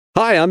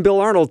Hi, I'm Bill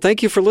Arnold.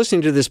 Thank you for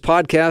listening to this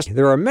podcast.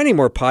 There are many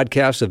more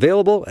podcasts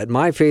available at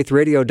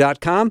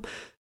myfaithradio.com.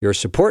 Your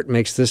support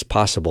makes this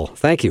possible.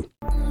 Thank you.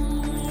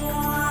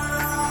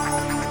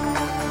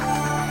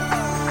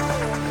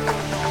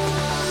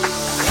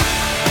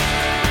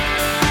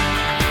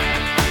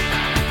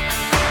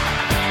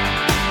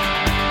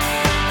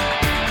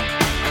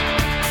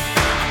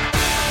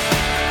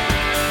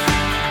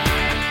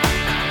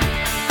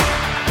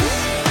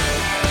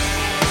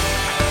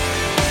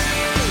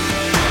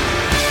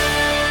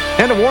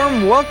 And a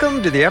warm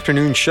welcome to the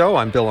afternoon show.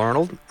 I'm Bill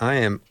Arnold. I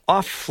am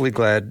awfully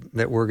glad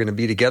that we're going to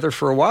be together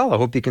for a while. I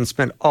hope you can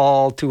spend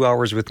all 2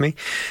 hours with me.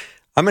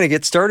 I'm going to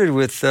get started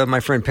with my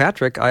friend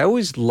Patrick. I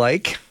always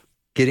like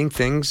getting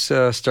things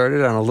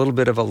started on a little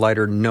bit of a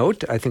lighter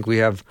note. I think we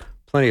have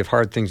plenty of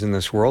hard things in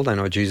this world. I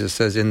know Jesus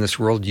says, in this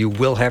world you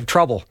will have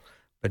trouble,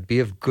 but be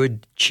of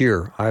good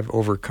cheer. I've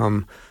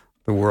overcome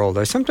the world.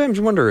 I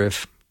sometimes wonder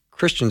if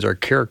Christians are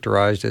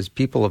characterized as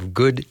people of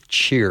good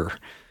cheer.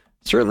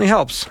 Certainly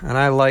helps, and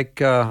I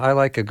like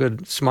a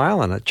good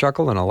smile and a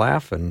chuckle and a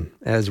laugh, and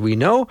as we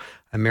know,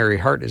 a merry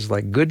heart is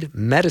like good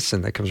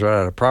medicine. That comes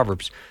right out of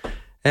Proverbs.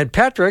 And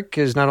Patrick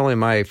is not only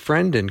my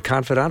friend and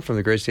confidant from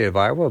the great state of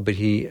Iowa, but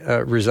he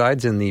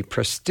resides in the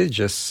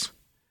prestigious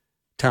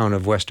town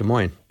of West Des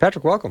Moines.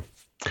 Patrick, welcome.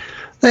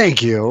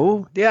 Thank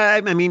you.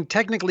 Yeah, I mean,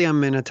 technically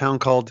I'm in a town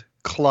called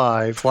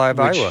Clive,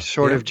 Iowa.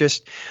 Sort of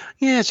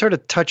it sort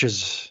of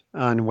touches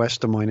on West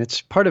Des Moines.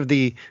 It's part of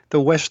the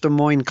West Des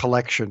Moines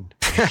collection.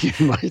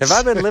 Have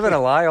I been living a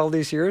lie all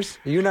these years?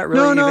 Are you not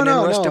really in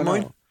West Des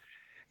Moines?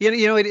 No.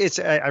 You know, it's.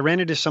 I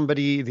ran into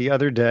somebody the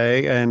other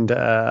day, and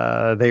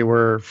they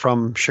were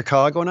from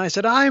Chicago, and I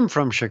said, "I'm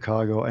from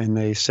Chicago," and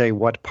they say,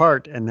 "What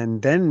part?"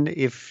 And then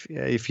if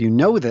you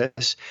know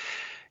this,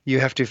 you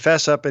have to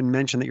fess up and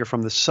mention that you're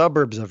from the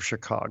suburbs of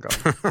Chicago.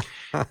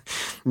 And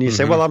you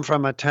say, well, I'm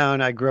from a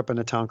town. I grew up in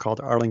a town called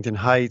Arlington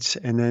Heights.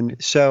 And then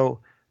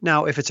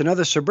now if it's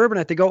another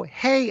suburbanite, they go,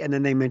 hey, and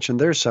then they mention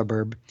their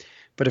suburb.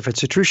 But if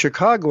it's a true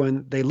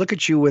Chicagoan, they look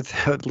at you with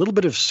a little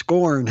bit of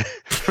scorn.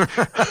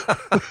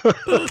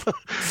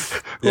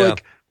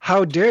 Like,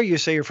 how dare you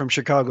say you're from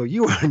Chicago?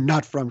 You are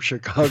not from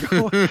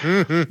Chicago.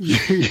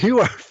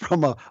 you are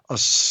from a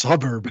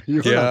suburb.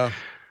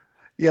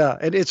 Yeah,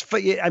 and it's,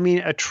 I mean,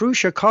 a true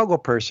Chicago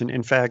person,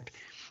 in fact,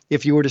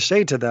 if you were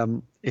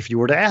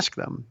to ask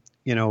them,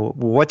 you know,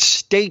 what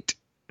state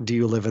do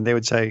you live in? They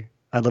would say,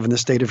 I live in the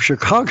state of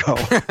Chicago.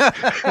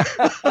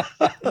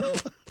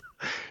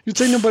 You'd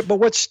say, no, but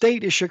what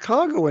state is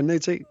Chicago? And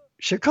they'd say,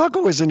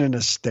 Chicago isn't in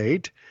a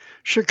state.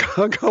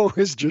 Chicago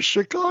is just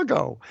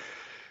Chicago.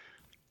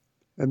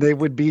 And they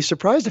would be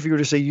surprised if you were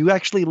to say, you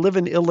actually live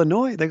in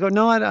Illinois. They go,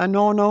 no,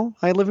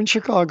 I live in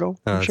Chicago.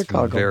 That's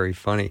Chicago. Very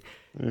funny.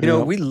 You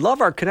know, we love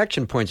our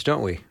connection points,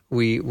 don't we?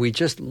 We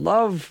just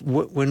love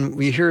when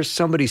we hear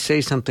somebody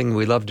say something,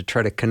 we love to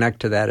try to connect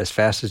to that as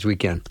fast as we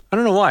can. I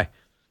don't know why.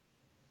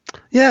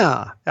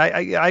 Yeah,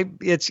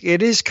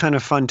 it is kind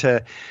of fun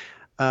to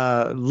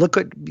look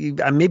at.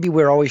 Maybe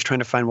we're always trying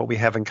to find what we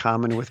have in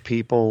common with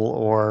people.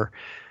 Or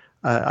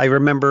I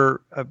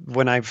remember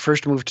when I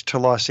first moved to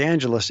Los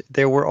Angeles,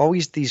 there were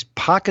always these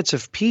pockets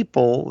of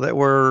people that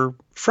were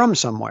from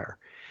somewhere.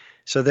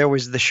 So there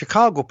was the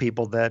Chicago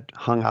people that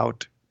hung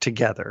out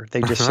together.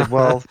 They just said,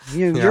 well,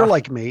 you're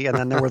like me. And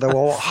then there were the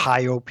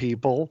Ohio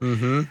people.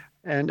 Mm-hmm.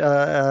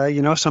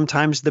 And,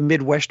 sometimes the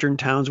Midwestern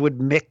towns would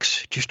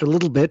mix just a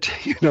little bit,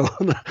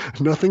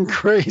 nothing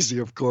crazy,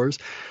 of course.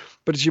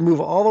 But as you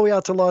move all the way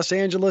out to Los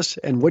Angeles,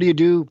 and what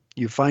do?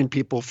 You find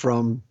people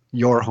from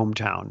your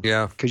hometown.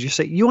 Yeah. Because you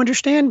say, you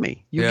understand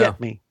me. You get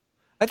me.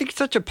 I think it's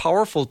such a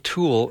powerful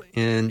tool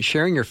in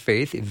sharing your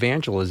faith.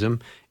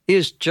 Evangelism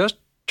is just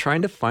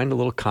trying to find a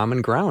little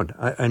common ground.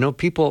 I know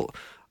people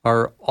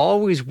are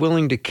always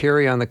willing to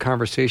carry on the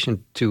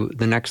conversation to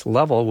the next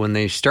level when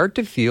they start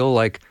to feel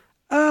like,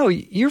 oh,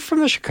 you're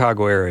from the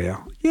Chicago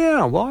area.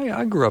 Yeah, well,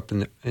 I grew up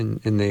in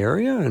the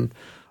area, and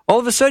all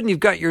of a sudden you've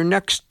got your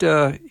next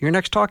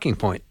talking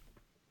point.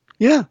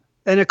 Yeah,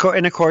 and of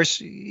course,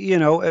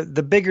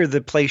 the bigger the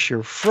place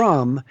you're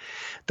from,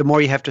 the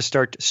more you have to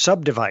start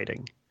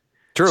subdividing.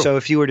 True. So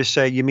if you were to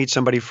say you meet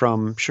somebody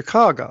from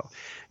Chicago,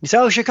 you say,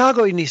 oh,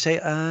 Chicago, and you say,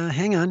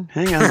 hang on,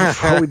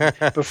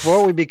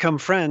 before we become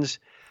friends.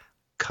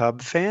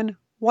 Cub fan,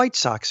 White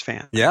Sox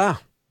fan. Yeah.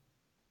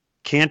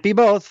 Can't be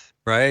both.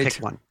 Right.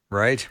 Pick one.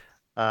 Right.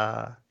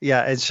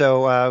 And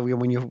so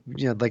when you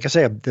like I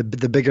say,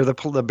 the bigger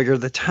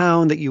the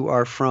town that you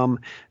are from,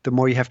 the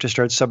more you have to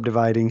start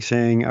subdividing,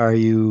 saying, are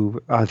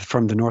you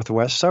from the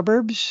northwest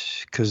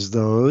suburbs? Because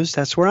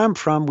that's where I'm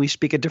from. We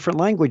speak a different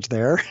language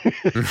there.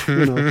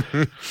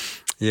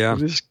 Yeah.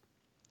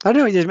 I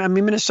don't know. I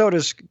mean,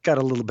 Minnesota's got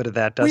a little bit of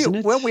that, doesn't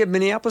it? Well, we have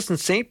Minneapolis and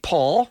St.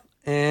 Paul.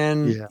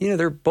 And,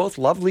 they're both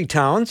lovely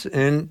towns,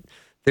 and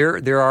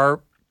there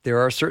are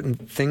certain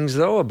things,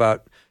 though,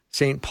 about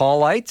St.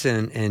 Paulites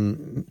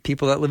and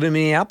people that live in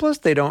Minneapolis.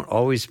 They don't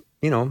always,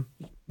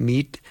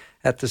 meet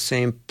at the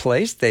same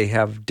place. They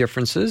have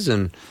differences,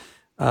 and,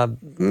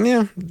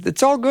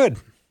 it's all good.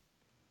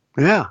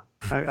 Yeah.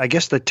 I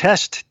guess the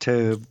test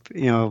that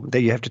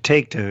you have to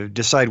take to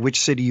decide which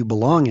city you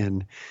belong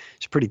in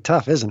is pretty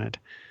tough, isn't it?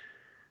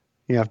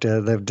 You have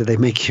to. Do they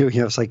make you?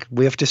 It's like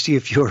we have to see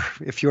if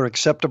you're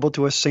acceptable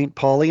to us St.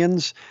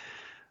 Paulians.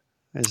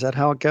 Is that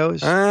how it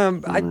goes?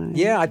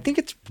 I think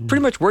it's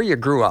pretty much where you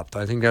grew up.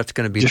 I think that's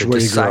going to be the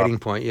deciding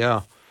point.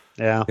 Yeah.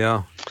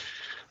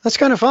 That's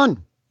kind of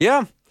fun.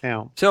 Yeah.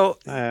 Yeah. So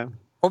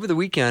over the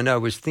weekend, I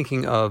was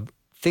thinking of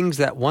things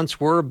that once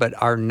were but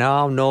are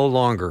now no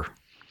longer.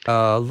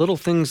 Little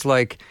things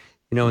like,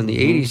 in the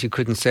 80s, you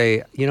couldn't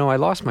say, I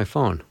lost my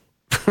phone.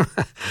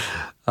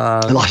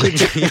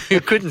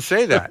 You couldn't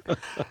say that.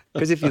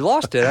 Because if you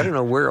lost it, I don't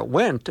know where it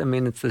went. I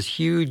mean, it's this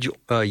huge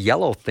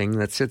yellow thing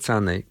that sits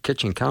on the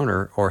kitchen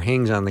counter or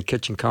hangs on the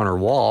kitchen counter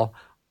wall.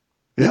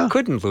 Yeah. You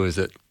couldn't lose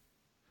it.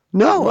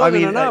 No, I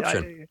mean, an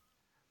option.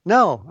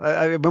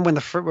 I remember when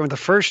the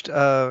first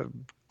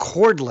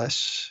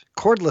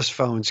cordless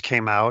phones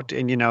came out,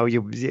 and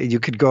you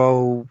could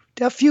go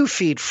a few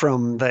feet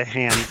from the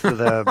hand to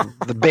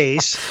the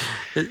base.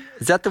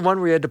 Is that the one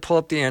where you had to pull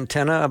up the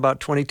antenna about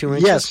 22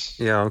 inches? Yes.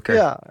 Yeah. Okay.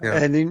 Yeah.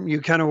 And then you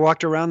kind of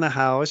walked around the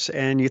house,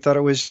 and you thought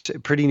it was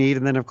pretty neat.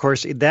 And then, of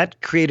course,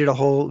 that created a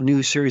whole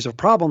new series of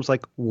problems.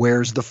 Like,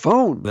 where's the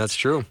phone? That's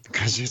true,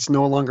 because it's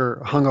no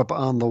longer hung up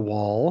on the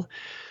wall.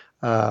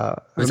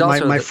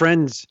 My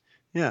friends.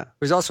 Yeah. It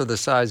was also the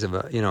size of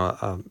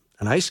an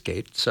ice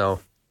skate, so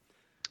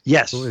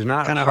yes, it was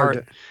not kind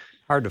of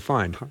hard to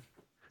find.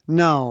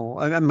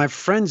 No, my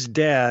friend's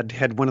dad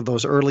had one of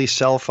those early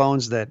cell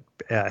phones that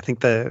I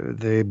think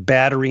the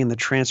battery and the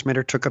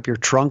transmitter took up your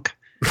trunk.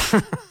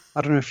 I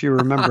don't know if you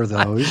remember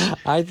those.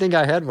 I think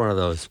I had one of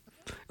those.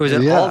 It was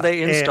an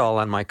all-day install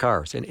on my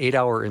cars, an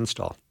 8-hour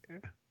install.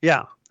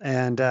 Yeah.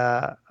 And,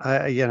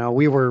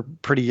 we were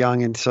pretty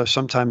young. And so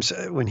sometimes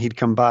when he'd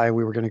come by,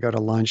 we were going to go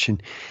to lunch,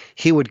 and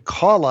he would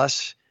call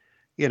us,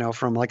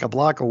 from like a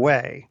block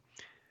away.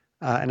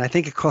 And I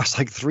think it cost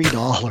like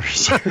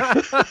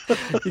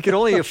 $3. You could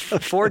only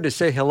afford to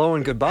say hello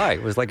and goodbye.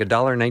 It was like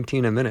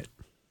 $1.19 a minute.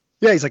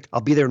 Yeah. He's like,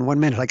 I'll be there in 1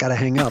 minute. I got to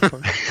hang up.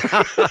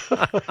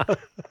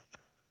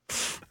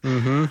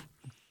 Mm-hmm.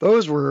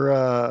 Those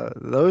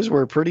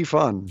were pretty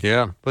fun.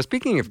 Yeah. Well,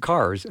 speaking of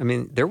cars, I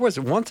mean, there was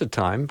once a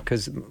time,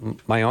 because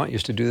my aunt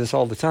used to do this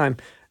all the time,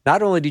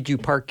 not only did you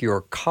park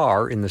your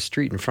car in the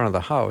street in front of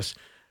the house,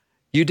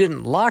 you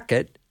didn't lock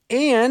it,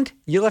 and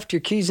you left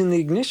your keys in the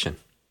ignition.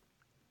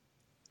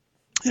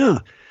 Yeah.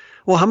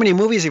 Well, how many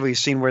movies have we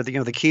seen where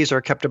the keys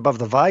are kept above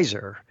the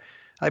visor?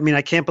 I mean,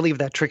 I can't believe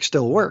that trick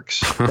still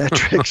works. That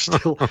trick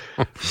still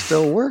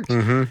works.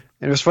 Mm-hmm. And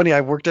it was funny.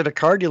 I worked at a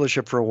car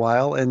dealership for a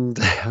while, and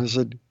I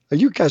said,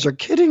 "You guys are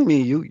kidding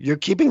me. You're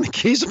keeping the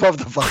keys above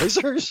the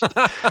visors?"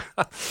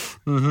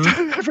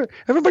 Mm-hmm.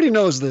 Everybody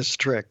knows this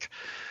trick.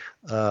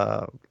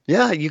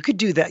 Yeah, you could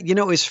do that.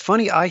 It's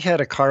funny. I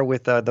had a car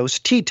with those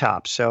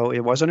T-tops, so it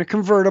wasn't a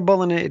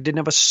convertible, and it didn't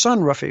have a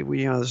sunroof.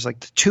 There's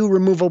like the 2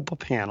 removable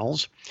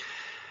panels,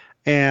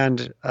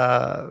 and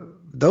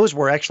those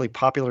were actually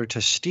popular to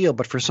steal.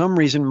 But for some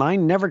reason,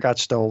 mine never got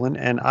stolen,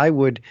 and I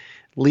would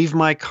leave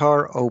my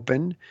car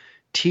open,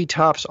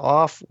 T-tops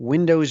off,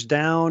 windows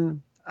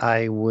down.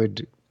 I'd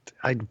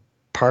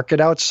park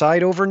it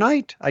outside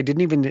overnight. I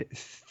didn't even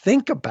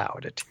think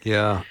about it.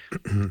 Yeah.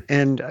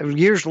 And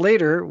years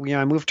later,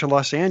 I moved to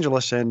Los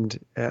Angeles, and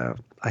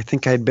I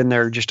think I'd been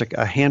there just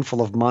a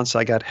handful of months.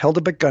 I got held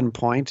up at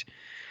gunpoint.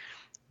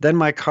 Then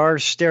my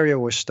car's stereo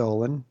was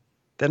stolen.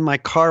 Then my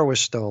car was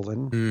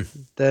stolen.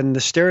 Then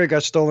the stereo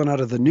got stolen out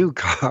of the new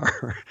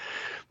car.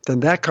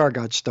 Then that car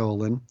got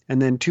stolen.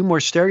 And then 2 more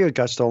stereos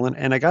got stolen.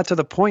 And I got to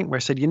the point where I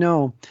said,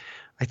 I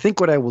think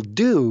what I will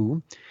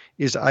do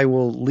is I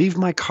will leave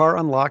my car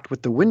unlocked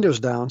with the windows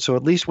down, so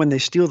at least when they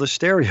steal the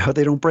stereo,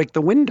 they don't break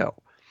the window.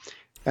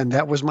 And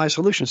that was my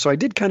solution. So I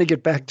did kind of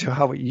get back to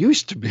how it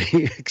used to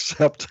be,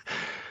 except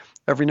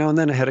every now and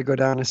then I had to go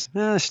down and say,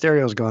 the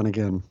stereo's gone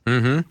again.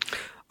 Mm-hmm.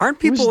 Aren't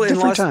people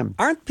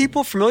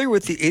familiar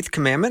with the 8th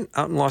commandment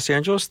out in Los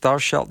Angeles, thou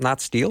shalt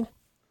not steal?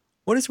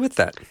 What is with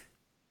that?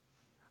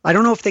 I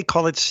don't know if they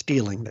call it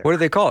stealing there. What do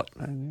they call it?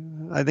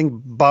 I think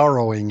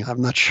borrowing.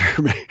 I'm not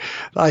sure.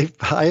 I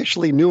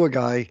actually knew a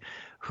guy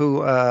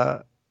who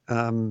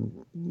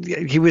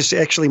he was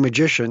actually a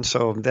magician,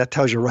 so that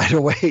tells you right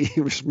away he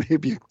was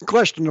maybe a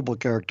questionable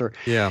character.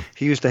 Yeah.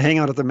 He used to hang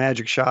out at the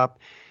magic shop,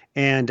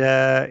 and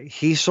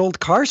he sold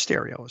car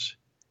stereos.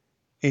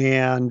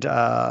 And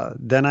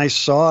then I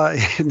saw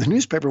in the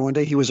newspaper one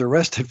day he was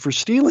arrested for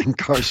stealing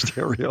car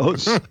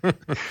stereos.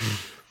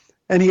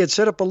 And he had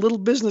set up a little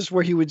business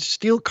where he would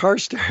steal car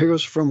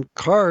stereos from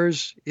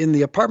cars in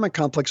the apartment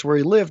complex where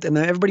he lived, and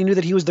then everybody knew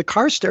that he was the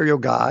car stereo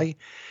guy,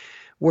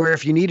 where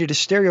if you needed a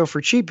stereo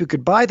for cheap, you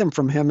could buy them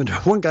from him. And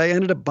one guy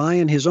ended up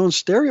buying his own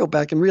stereo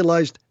back and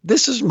realized,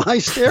 this is my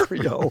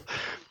stereo.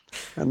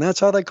 And that's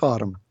how they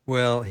caught him.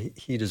 Well,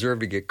 he deserved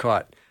to get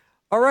caught.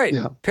 All right,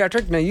 yeah.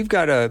 Patrick, now you've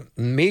got a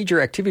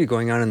major activity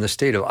going on in the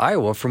state of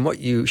Iowa from what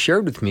you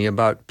shared with me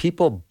about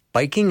people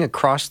biking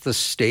across the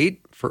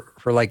state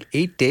for like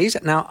 8 days.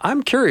 Now,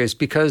 I'm curious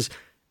because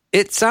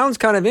it sounds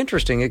kind of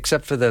interesting,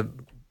 except for the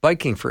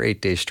biking for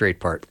 8 days straight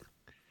part.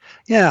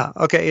 Yeah.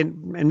 Okay.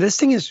 And this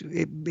thing is,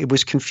 it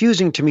was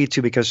confusing to me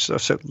too, because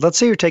so let's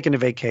say you're taking a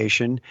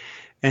vacation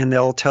and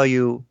they'll tell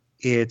you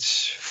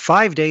it's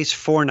 5 days,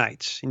 4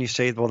 nights. And you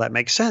say, well, that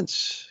makes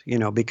sense,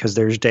 because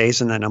there's days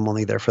and then I'm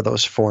only there for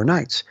those 4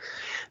 nights.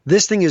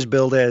 This thing is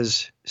billed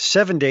as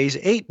 7 days,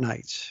 8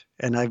 nights.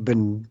 And I've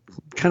been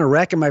kind of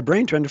racking my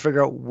brain trying to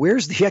figure out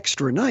where's the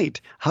extra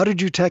night? How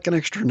did you tack an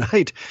extra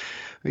night?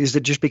 Is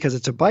it just because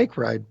it's a bike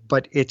ride?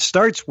 But it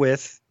starts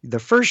with the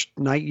first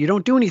night, you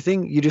don't do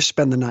anything, you just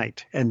spend the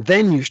night. And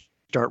then you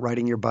start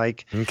riding your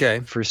bike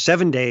for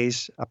 7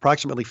 days,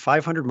 approximately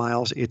 500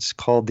 miles. It's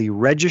called the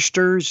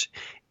Register's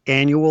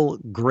Annual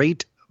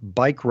Great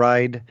Bike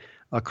Ride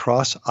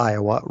Across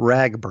Iowa,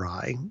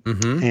 RAGBRAI.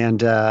 Mm-hmm.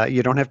 And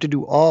you don't have to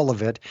do all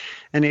of it.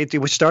 And it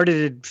was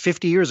started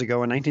 50 years ago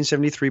in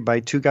 1973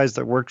 by two guys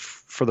that worked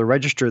for the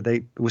Register.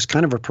 It was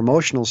kind of a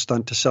promotional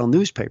stunt to sell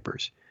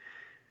newspapers.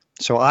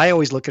 So I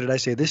always look at it, I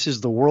say, this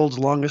is the world's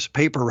longest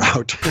paper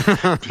route.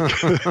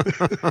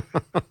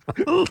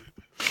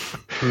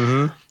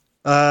 Mm-hmm.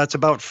 It's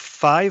about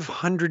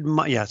 500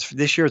 miles. Yeah,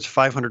 this year it's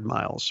 500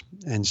 miles.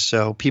 And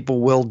so people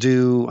will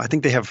do, I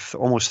think they have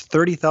almost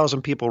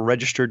 30,000 people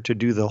registered to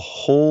do the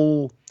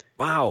whole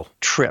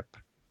trip,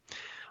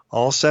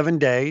 all 7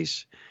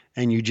 days.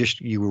 And you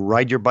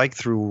ride your bike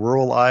through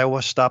rural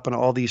Iowa, stopping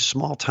all these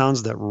small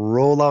towns that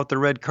roll out the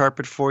red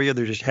carpet for you.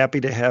 They're just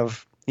happy to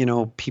have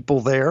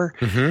people there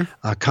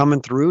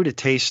coming through to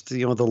taste,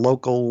 the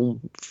local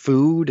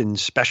food and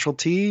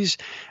specialties.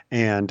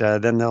 And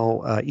then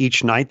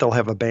each night they'll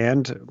have a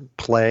band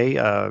play.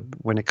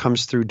 When it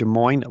comes through Des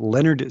Moines,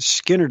 Leonard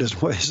Skinner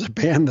is a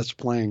band that's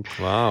playing.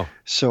 Wow.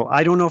 So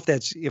I don't know if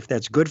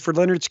that's good for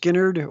Leonard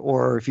Skinner,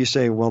 or if you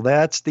say, well,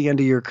 that's the end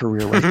of your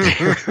career right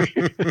there.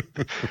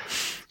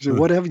 So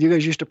whatever, you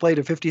guys used to play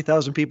to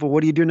 50,000 people.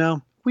 What do you do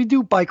now? We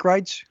do bike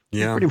rides.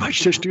 Yeah. We pretty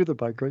much just do the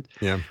bike rides.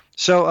 Yeah.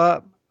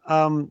 So,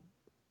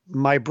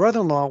 my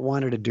brother-in-law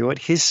wanted to do it.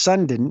 His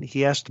son didn't.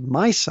 He asked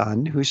my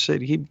son, who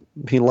said he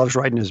loves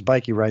riding his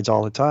bike. He rides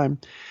all the time.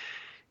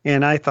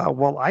 And I thought,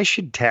 well, I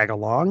should tag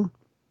along.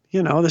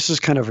 This is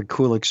kind of a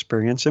cool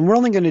experience. And we're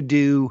only going to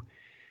do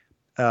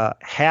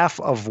half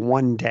of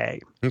one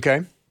day.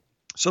 Okay.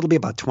 So it'll be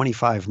about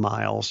 25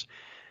 miles.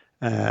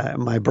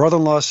 My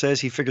brother-in-law says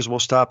he figures we'll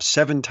stop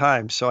 7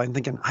 times. So I'm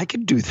thinking I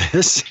could do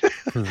this.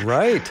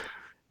 Right.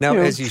 Now,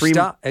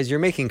 as you're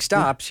making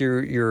stops,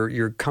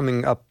 you're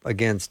coming up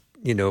against,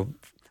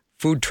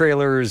 food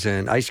trailers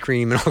and ice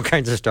cream and all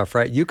kinds of stuff,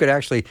 right? You could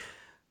actually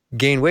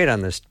gain weight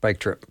on this bike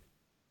trip.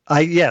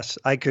 Yes,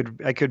 I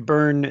could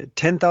burn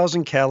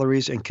 10,000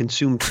 calories and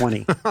consume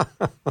 20,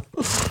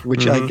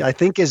 which I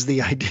think is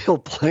the ideal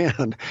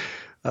plan.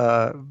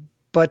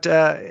 But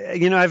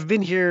I've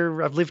been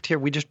here. I've lived here.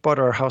 We just bought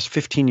our house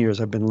 15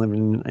 years. I've been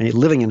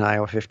living in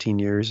Iowa 15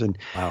 years, and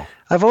wow.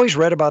 I've always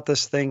read about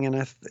this thing, and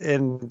I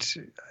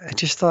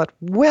just thought,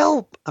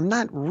 well, I'm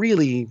not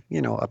really,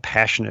 a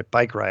passionate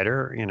bike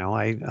rider.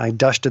 I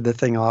dusted the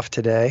thing off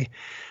today,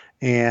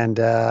 and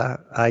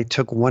I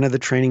took one of the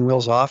training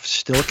wheels off.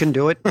 Still can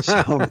do it,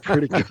 so I'm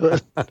pretty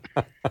good.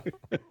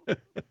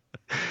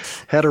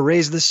 Had to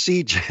raise the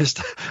seat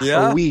just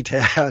a wee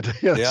tad.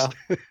 Yes. Yeah.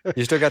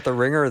 You still got the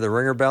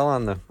ringer bell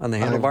on the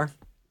handlebar?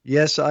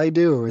 Yes, I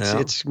do.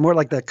 It's more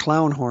like that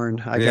clown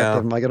horn. I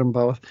got them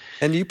both.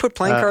 And do you put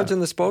playing cards in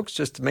the spokes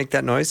just to make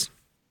that noise?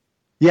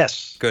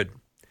 Yes. Good.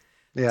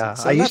 Yeah.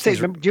 I used to.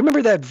 Do you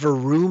remember that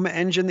Vroom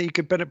engine that you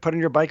could put on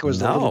your bike? It was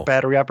the little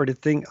battery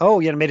operated thing. Oh,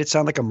 yeah, it made it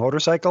sound like a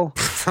motorcycle.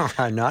 No,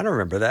 I don't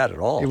remember that at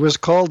all. It was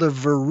called a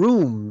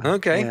Vroom.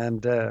 Okay.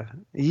 And there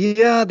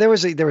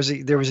was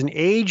an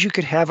age you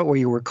could have it where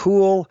you were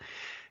cool,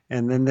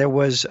 and then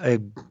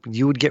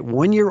you would get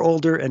 1 year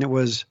older, and it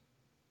was,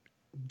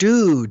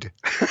 dude.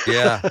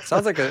 Yeah,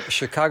 sounds like a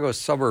Chicago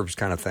suburbs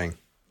kind of thing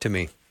to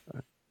me.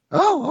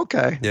 Oh,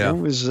 okay. Yeah. It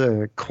was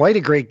quite a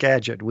great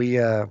gadget. We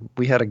had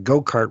a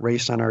go-kart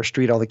race on our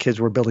street. All the kids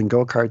were building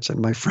go-karts, and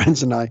my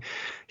friends and I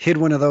hid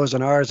one of those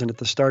in ours. And at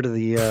the start of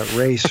the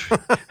race,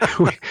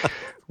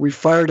 we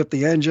fired up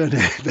the engine,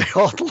 and they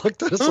all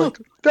looked at us like,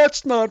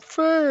 that's not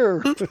fair.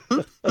 Let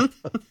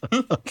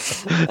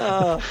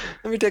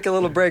me take a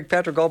little break.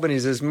 Patrick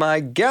Albanese is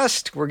my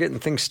guest. We're getting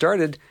things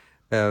started.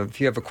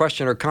 If you have a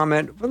question or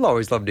comment, we'll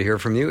always love to hear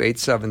from you.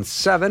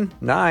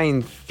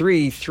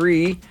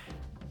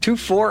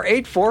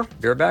 877-933-2484.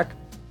 Be right back.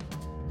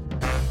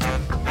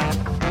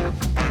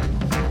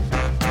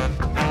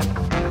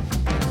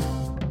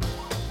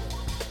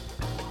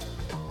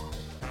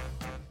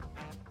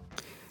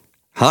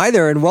 Hi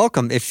there and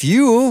welcome. If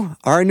you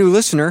are a new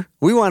listener,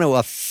 we want to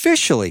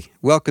officially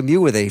welcome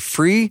you with a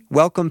free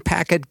welcome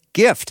packet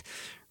gift.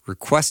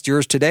 Request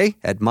yours today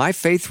at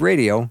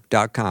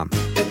myfaithradio.com.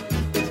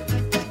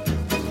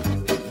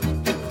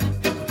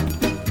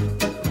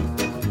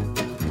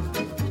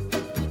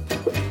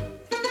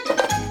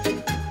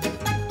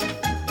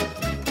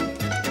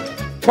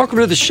 Welcome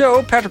to the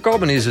show. Patrick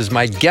Albanese is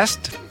my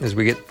guest as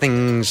we get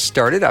things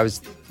started.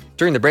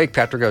 During the break,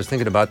 Patrick, I was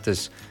thinking about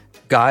this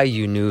guy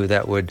you knew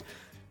that would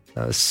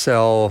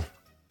sell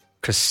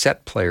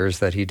cassette players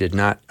that he did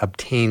not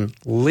obtain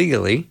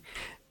legally.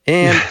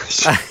 And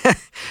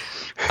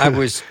I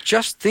was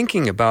just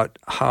thinking about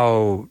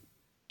how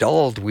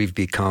dulled we've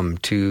become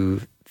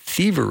to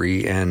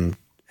thievery and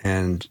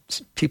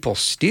people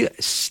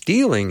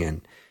stealing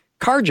and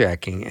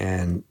carjacking,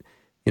 and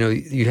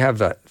you have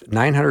the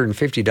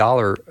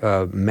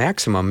 $950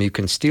 maximum you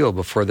can steal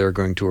before they're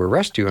going to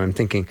arrest you. I'm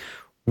thinking,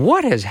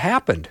 what has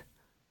happened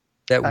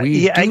that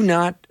we do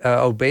not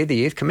obey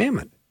the eighth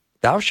commandment?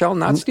 Thou shalt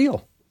not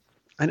steal.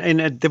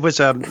 And there was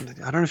I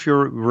don't know if you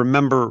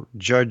remember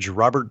Judge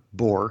Robert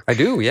Bohr. I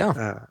do,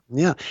 yeah.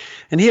 Yeah.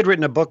 And he had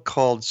written a book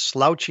called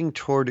Slouching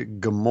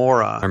Toward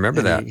Gomorrah. I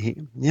remember that.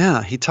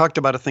 He talked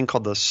about a thing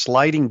called the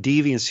sliding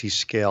deviancy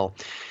scale,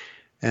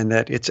 and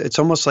that it's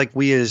almost like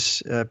we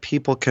as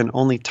people can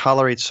only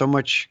tolerate so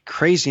much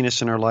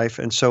craziness in our life.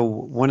 And so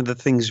one of the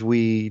things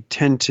we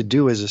tend to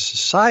do as a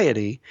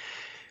society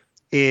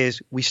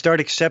is we start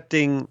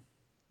accepting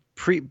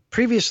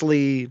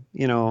previously,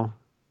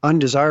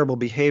 undesirable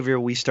behavior.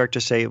 We start to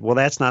say, well,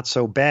 that's not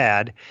so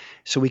bad,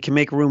 so we can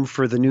make room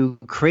for the new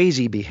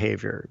crazy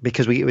behavior,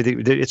 because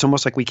it's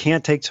almost like we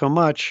can't take so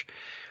much.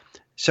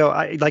 So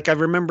I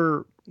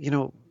remember,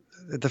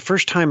 the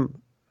first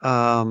time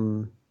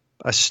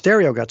a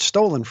stereo got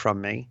stolen from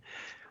me,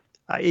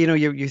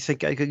 you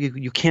think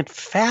you can't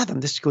fathom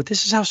this.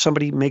 This is how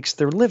somebody makes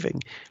their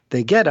living.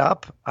 They get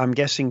up, I'm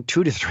guessing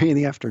 2 to 3 in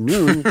the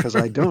afternoon, because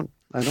I don't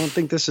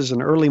think this is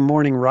an early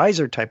morning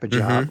riser type of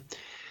job. Mm-hmm.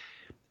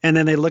 And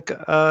then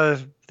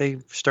they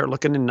start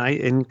looking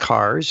in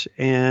cars,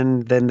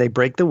 and then they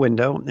break the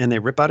window and they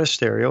rip out a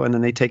stereo, and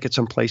then they take it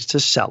someplace to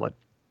sell it.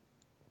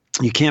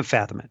 You can't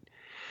fathom it.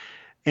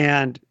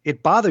 And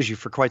it bothers you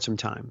for quite some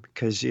time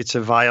because it's a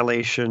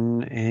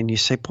violation, and you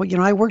say, boy,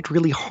 I worked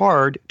really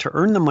hard to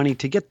earn the money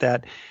to get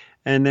that.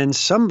 And then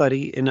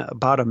somebody in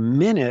about a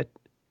minute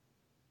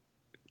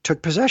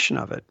took possession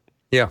of it.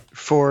 Yeah.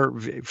 For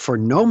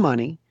no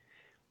money.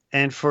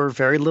 And for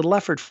very little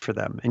effort for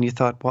them. And you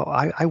thought, well,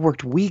 I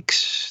worked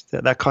weeks.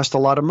 That cost a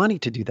lot of money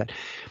to do that.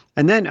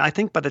 And then I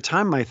think by the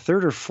time my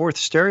third or fourth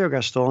stereo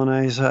got stolen,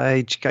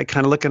 I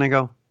kind of look and I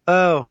go,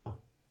 oh.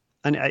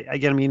 And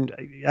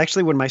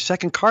actually, when my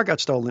second car got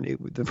stolen,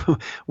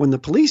 when the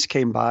police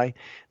came by,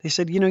 they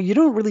said, you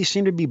don't really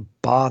seem to be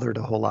bothered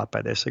a whole lot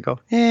by this. I go,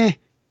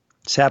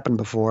 it's happened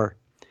before.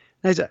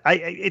 And I said,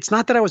 it's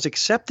not that I was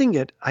accepting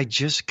it. I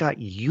just got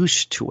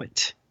used to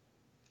it.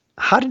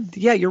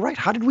 You're right.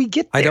 How did we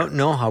get there? I don't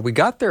know how we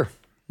got there.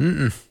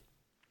 Mm-mm.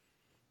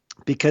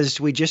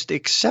 Because we just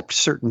accept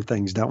certain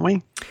things, don't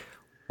we?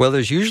 Well,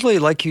 there's usually,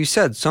 like you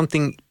said,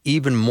 something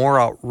even more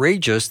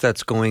outrageous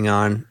that's going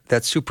on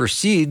that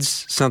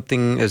supersedes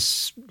something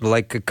as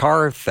like a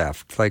car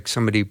theft, like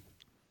somebody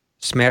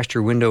smashed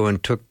your window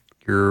and took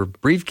your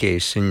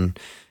briefcase, and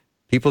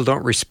people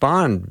don't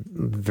respond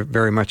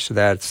very much to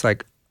that. It's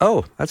like,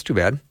 oh, that's too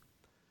bad.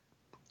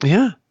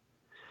 Yeah.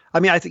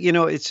 I think,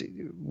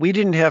 we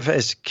didn't have,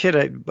 as a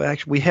kid,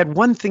 we had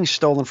one thing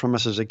stolen from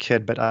us as a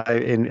kid, but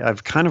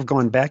I've kind of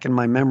gone back in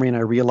my memory, and I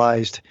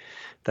realized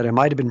that I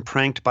might have been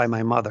pranked by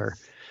my mother.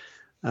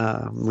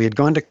 We had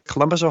gone to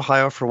Columbus,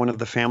 Ohio for one of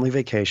the family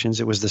vacations.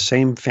 It was the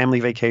same family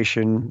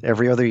vacation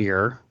every other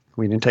year.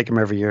 We didn't take them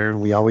every year.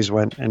 We always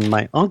went. And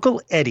my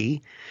Uncle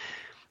Eddie,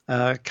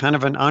 kind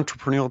of an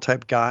entrepreneurial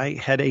type guy,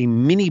 had a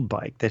mini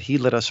bike that he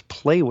let us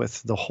play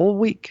with the whole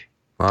week.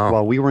 Wow.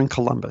 While we were in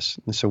Columbus.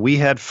 And so we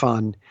had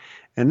fun.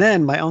 And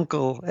then my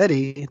Uncle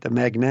Eddie, the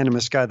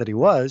magnanimous guy that he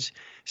was,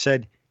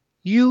 said,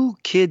 you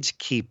kids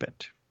keep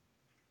it.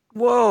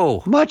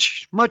 Whoa.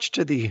 Much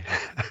to the,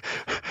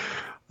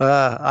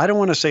 I don't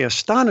want to say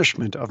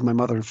astonishment of my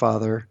mother and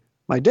father.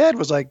 My dad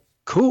was like,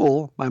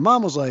 cool. My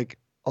mom was like,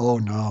 oh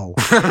no.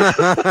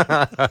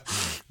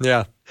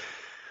 Yeah.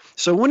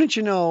 So wouldn't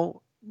you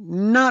know,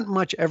 not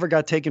much ever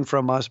got taken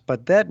from us,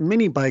 but that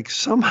mini bike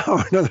somehow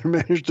or another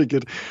managed to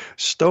get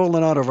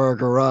stolen out of our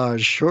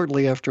garage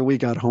shortly after we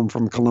got home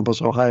from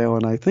Columbus, Ohio.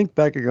 And I think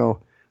back and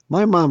go,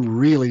 my mom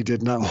really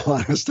did not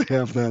want us to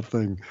have that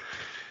thing.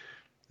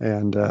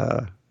 And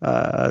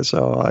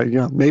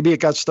so maybe it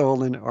got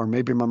stolen, or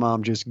maybe my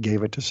mom just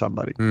gave it to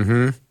somebody.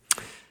 Mm-hmm.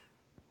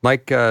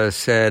 Mike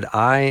said,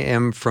 I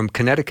am from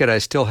Connecticut. I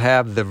still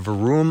have the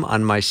Vroom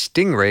on my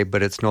Stingray,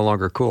 but it's no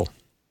longer cool.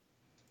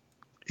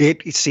 He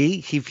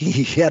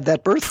had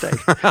that birthday.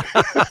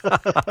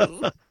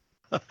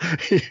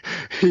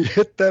 he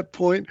hit that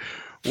point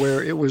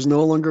where it was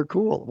no longer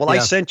cool. Well,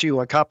 yeah. I sent you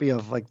a copy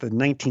of like the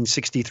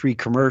 1963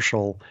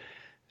 commercial.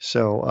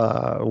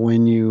 So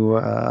when you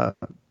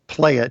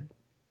play it,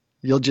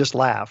 you'll just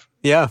laugh.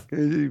 Yeah.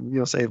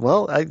 You'll say,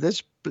 well,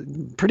 that's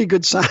pretty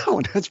good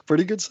sound. That's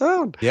pretty good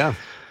sound. Yeah.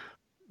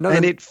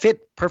 And it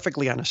fit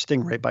perfectly on a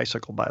Stingray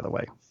bicycle, by the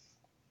way.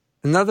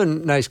 Another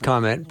nice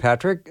comment,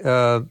 Patrick,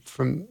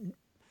 from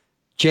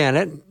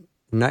Janet,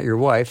 not your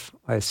wife,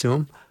 I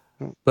assume,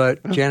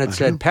 but Janet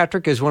said,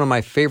 Patrick is one of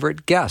my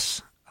favorite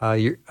guests. A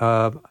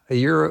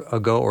year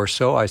ago or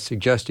so, I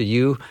suggested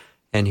you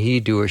and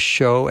he do a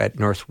show at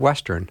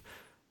Northwestern.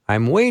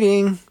 I'm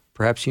waiting.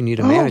 Perhaps you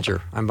need a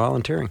manager. I'm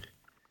volunteering.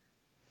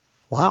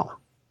 Wow.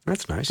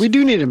 That's nice. We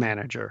do need a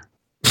manager,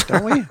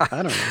 don't we? I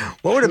don't know.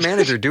 What would a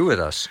manager do with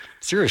us?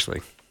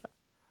 Seriously.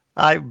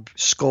 I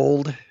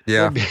scold.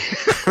 Yeah.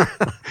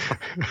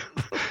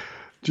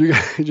 Do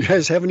you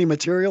guys have any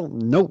material?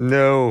 Nope.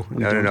 No.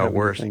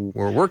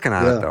 We're working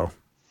on it, though.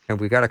 And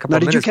we got a couple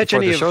of minutes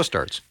before the show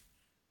starts.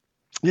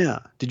 Yeah.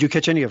 Did you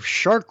catch any of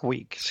Shark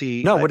Week?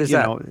 See, no, what is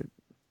that?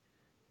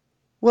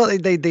 Well,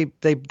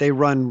 they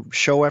run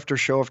show after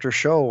show after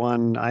show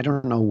on I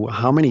don't know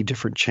how many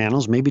different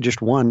channels, maybe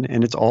just one,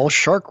 and it's all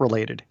shark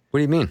related. What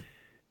do you mean?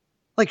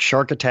 Like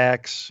shark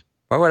attacks.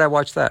 Why would I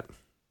watch that?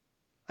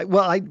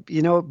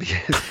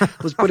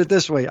 Let's put it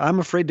this way. I'm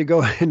afraid to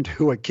go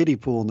into a kiddie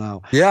pool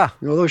now. Yeah.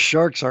 Those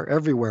sharks are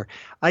everywhere.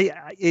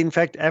 In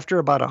fact, after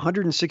about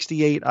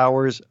 168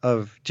 hours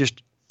of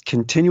just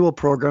continual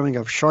programming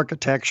of shark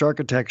attack, shark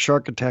attack,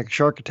 shark attack,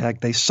 shark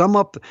attack, they sum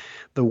up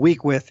the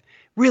week with,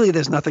 really,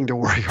 there's nothing to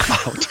worry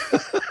about.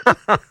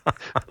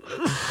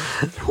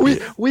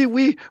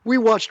 We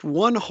watched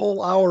one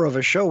whole hour of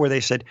a show where they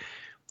said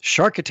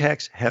shark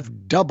attacks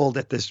have doubled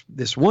at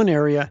this one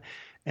area.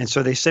 And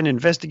so they send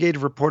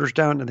investigative reporters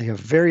down, and they have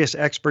various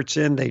experts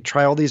in. They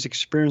try all these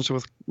experiments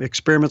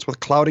with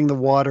clouding the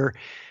water,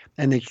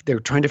 and they're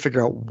trying to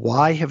figure out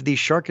why have these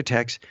shark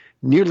attacks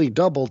nearly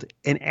doubled.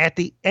 And at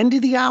the end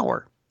of the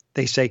hour,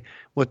 they say,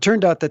 well, it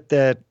turned out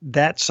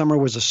that summer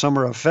was a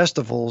summer of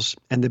festivals,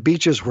 and the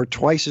beaches were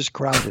twice as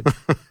crowded.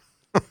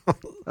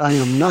 I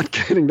am not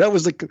kidding. That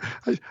was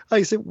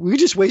I said, we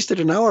just wasted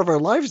an hour of our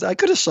lives. I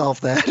could have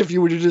solved that if you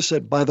would have just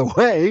said, by the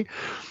way,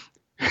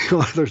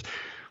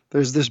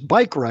 there's this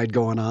bike ride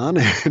going on,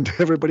 and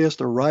everybody has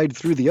to ride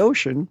through the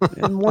ocean,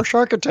 and more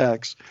shark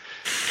attacks.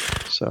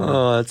 So,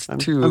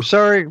 I'm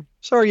sorry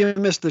you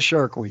missed the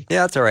Shark Week.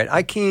 Yeah, that's all right.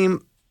 I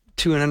came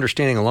to an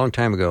understanding a long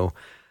time ago.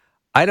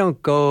 I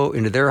don't go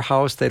into their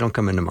house; they don't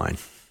come into mine.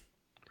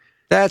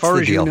 That's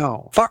the deal. You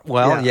know.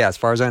 As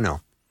far as I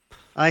know.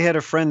 I had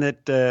a friend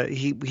that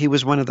he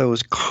was one of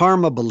those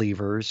karma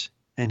believers,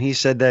 and he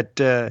said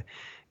that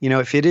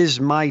if it is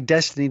my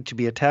destiny to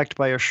be attacked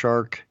by a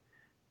shark,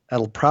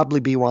 it'll probably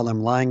be while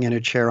I'm lying in a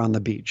chair on the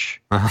beach.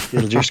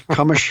 It'll just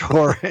come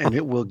ashore and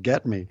it will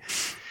get me.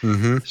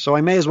 Mm-hmm. So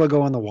I may as well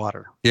go in the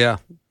water. Yeah.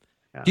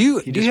 Do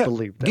you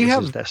believe that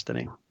was his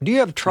destiny? Do you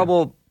have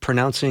trouble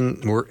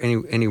pronouncing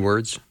any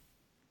words?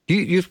 Do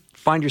you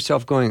find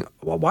yourself going,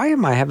 well, why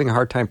am I having a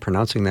hard time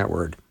pronouncing that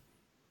word?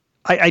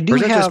 I do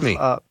have. Just me?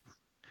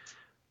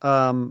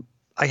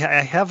 I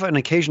have an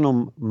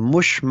occasional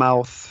mush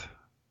mouth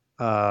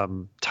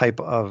type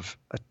of.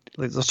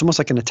 It's almost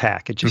like an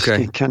attack. It just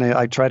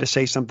I try to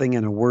say something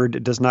and a word,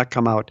 it does not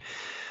come out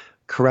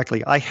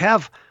correctly. I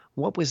have,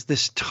 what was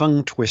this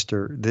tongue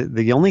twister?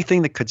 The only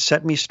thing that could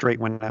set me straight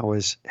when I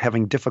was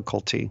having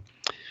difficulty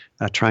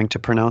trying to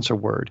pronounce a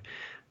word.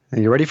 Are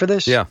you ready for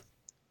this? Yeah.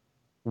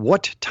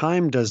 What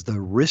time does the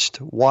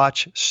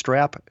wristwatch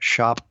strap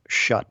shop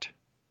shut?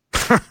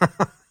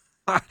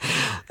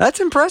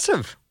 That's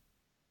impressive.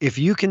 If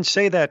you can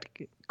say that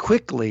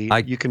quickly,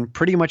 you can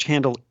pretty much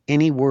handle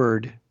any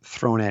word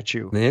thrown at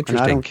you. Interesting. And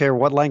I don't care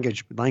what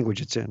language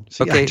it's in.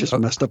 See, I just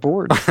messed up a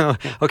word.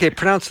 Okay,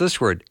 pronounce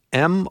this word.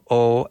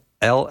 Mollusk.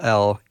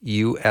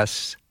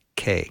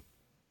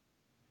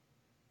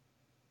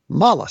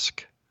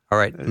 Mollusk. All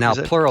right, now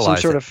pluralize some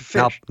sort of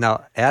fish?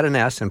 Now add an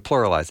S and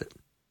pluralize it.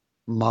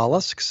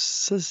 Mollusks.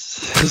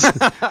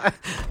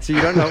 So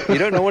you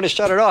don't know when to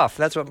shut it off.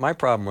 That's what my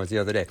problem was the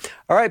other day.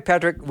 All right,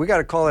 Patrick, we got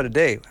to call it a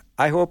day.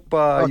 I hope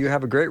you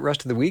have a great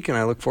rest of the week, and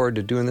I look forward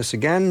to doing this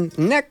again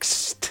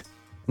next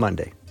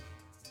Monday.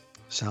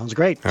 Sounds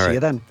great. All right. See you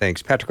then.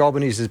 Thanks. Patrick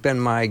Albanese has been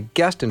my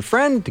guest and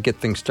friend to get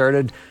things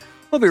started.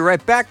 We'll be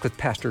right back with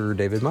Pastor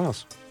David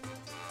Myles.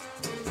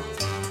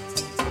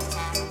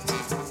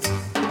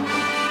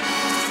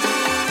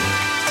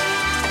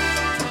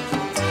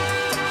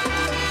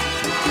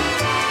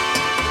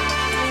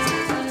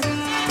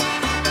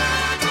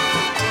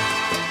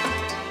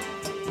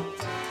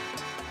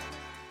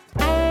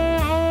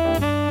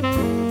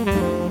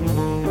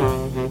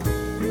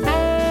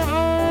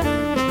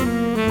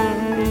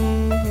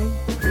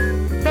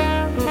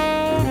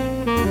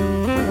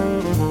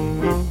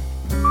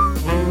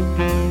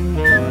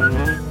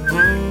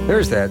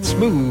 There's that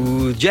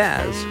smooth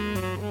jazz.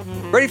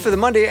 Ready for the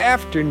Monday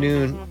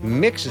afternoon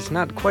mix. It's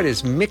not quite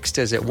as mixed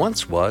as it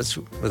once was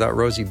without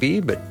Rosie B,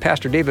 but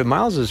Pastor David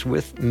Myles is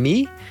with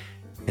me,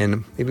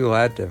 and maybe we'll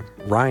add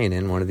Ryan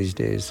in one of these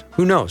days.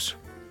 Who knows?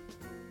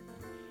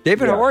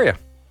 David, how are you?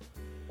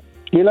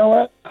 You know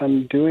what?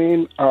 I'm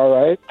doing all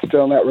right.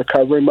 Still in that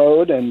recovery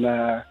mode, and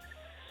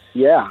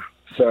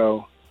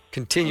so...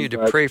 Continue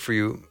to pray for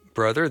you,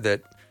 brother,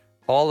 that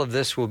all of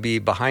this will be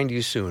behind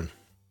you soon.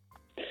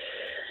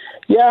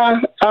 Yeah,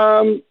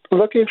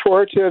 looking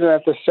forward to it, and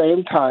at the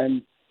same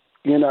time,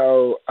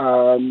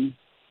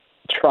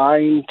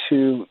 trying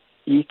to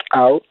eke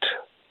out,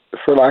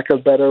 for lack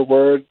of a better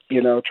word,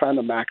 trying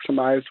to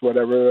maximize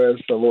whatever it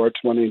is the Lord's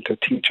wanting to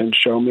teach and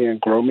show me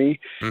and grow me.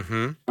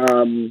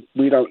 Mm-hmm.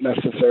 We don't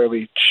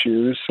necessarily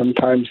choose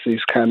sometimes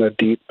these kind of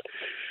deep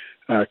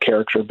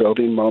character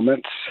building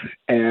moments,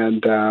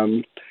 and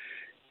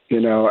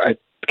I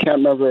can't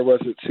remember,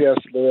 was it C.S.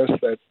 Lewis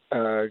that,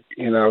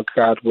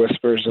 God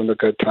whispers in the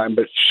good time,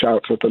 but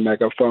shouts with a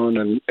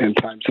megaphone in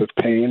times of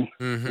pain.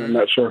 Mm-hmm. I'm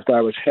not sure if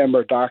that was him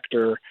or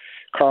Dr.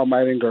 Carl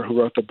Meitinger, who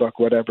wrote the book,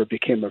 Whatever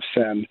Became of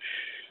Sin.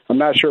 I'm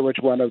not sure which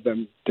one of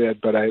them did,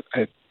 but I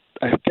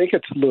think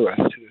it's Lewis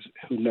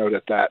who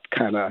noted that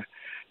kind of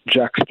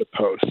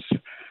juxtapose,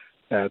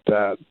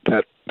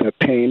 that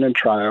pain and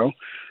trial,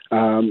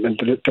 and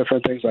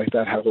different things like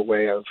that have a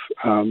way of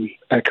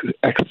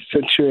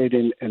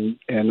accentuating and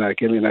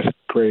giving us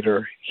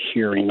greater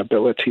hearing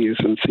abilities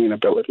and seeing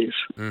abilities.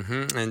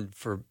 Mm-hmm. And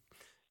for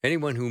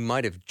anyone who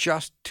might have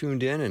just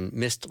tuned in and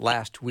missed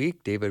last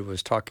week, David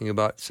was talking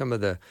about some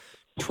of the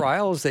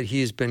trials that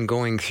he's been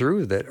going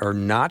through that are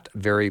not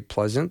very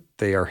pleasant.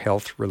 They are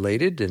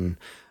health-related, and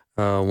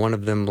one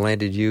of them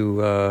landed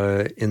you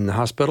in the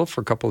hospital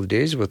for a couple of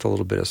days with a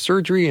little bit of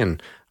surgery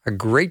and a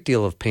great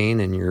deal of pain,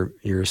 and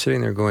you're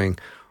sitting there going,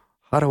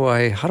 how do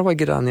I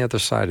get on the other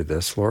side of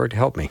this? Lord,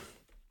 help me.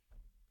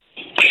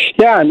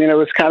 Yeah, I mean, it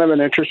was kind of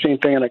an interesting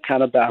thing, and it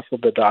kind of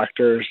baffled the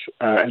doctors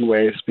in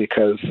ways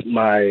because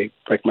my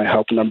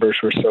health numbers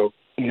were so,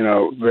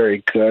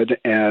 very good.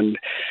 And,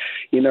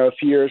 a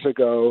few years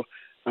ago,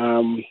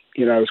 I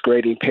was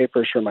grading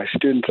papers for my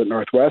students at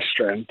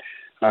Northwestern,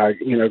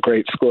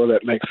 great school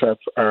that makes up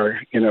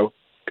our,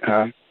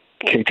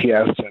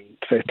 KTS and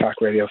Faith Talk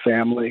Radio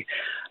family.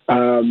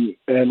 And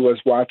was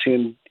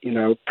watching,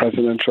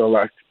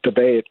 presidential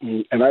debate,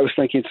 and I was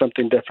thinking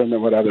something different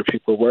than what other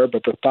people were.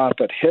 But the thought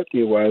that hit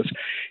me was,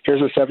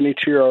 here's a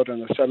 72-year-old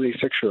and a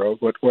 76-year-old.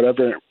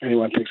 Whatever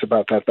anyone thinks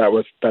about that,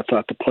 that's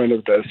not the point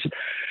of this.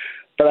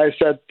 But I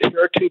said,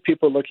 here are two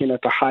people looking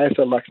at the highest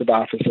elected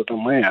office of the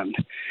land.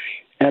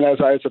 And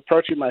as I was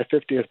approaching my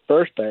 50th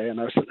birthday, and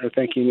I was sitting there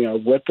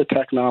thinking, with the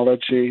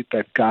technology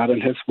that God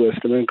in His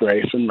wisdom and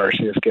grace and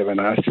mercy has given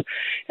us,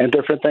 and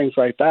different things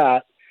like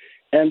that.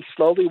 And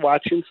slowly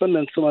watching some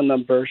insulin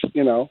numbers,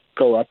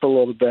 go up a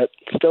little bit,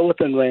 still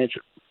within range,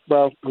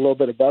 well, a little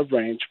bit above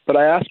range. But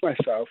I asked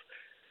myself,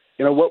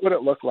 what would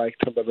it look like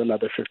to live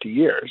another 50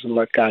 years and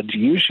let God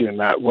use you in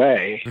that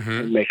way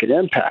and make an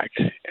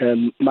impact?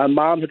 And my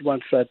mom had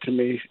once said to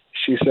me,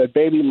 she said,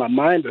 baby, my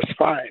mind is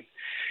fine.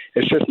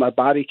 It's just my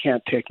body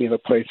can't take me to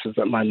places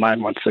that my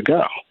mind wants to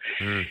go.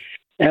 Mm.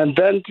 And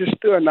then just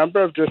do a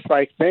number of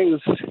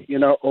things,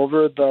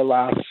 over the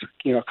last,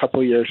 couple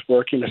of years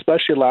working,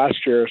 especially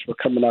last year, as we're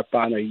coming up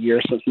on a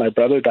year since my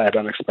brother died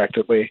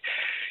unexpectedly.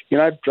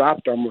 I've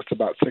dropped almost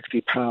about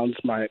 60 pounds.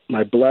 My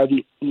blood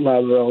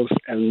levels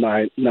and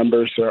my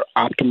numbers are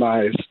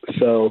optimized.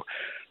 So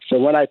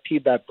when I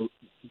peed that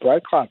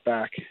blood clot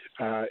back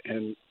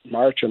in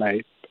March, and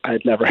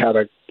I'd never had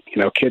a,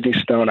 kidney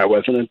stone, I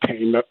wasn't in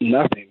pain,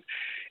 nothing.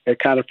 It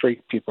kind of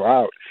freaked people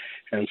out.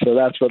 And so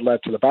that's what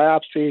led to the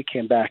biopsy,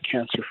 came back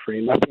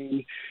cancer-free,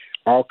 nothing,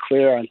 all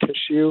clear on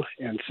tissue.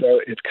 And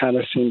so it kind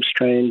of seems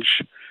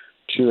strange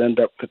to end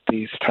up with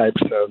these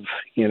types of,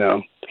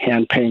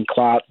 hand pain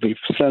clot. We've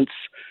since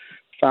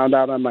found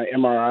out on my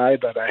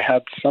MRI that I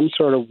had some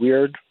sort of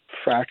weird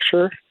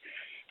fracture.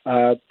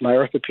 My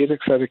orthopedic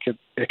said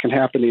it can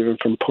happen even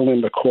from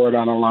pulling the cord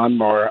on a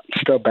lawnmower.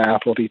 I'm still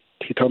baffled.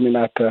 He told me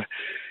not to,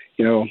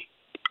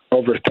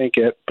 overthink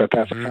it, but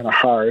that's kind of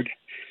hard.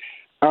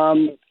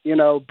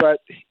 But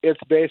it's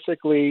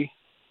basically,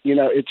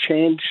 it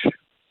changed.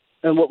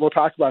 And what we'll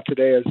talk about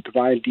today is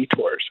divine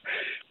detours,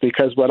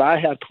 because what I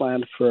had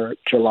planned for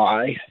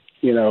July,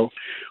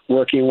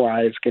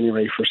 working-wise, getting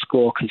ready for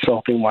school,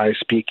 consulting-wise,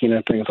 speaking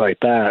and things like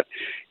that,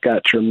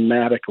 got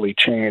dramatically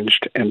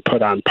changed and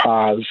put on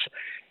pause.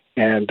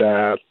 And,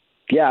 I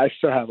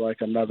still have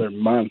another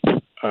month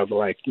of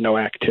no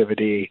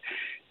activity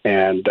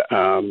and,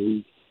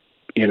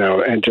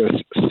 and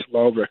just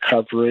slow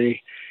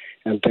recovery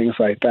and things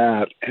like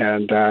that.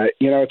 And,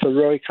 it's a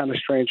really kind of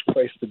strange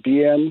place to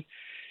be in.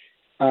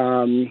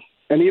 And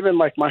even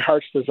my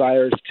heart's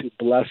desire is to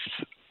bless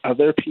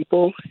other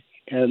people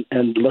and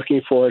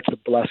looking forward to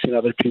blessing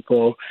other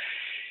people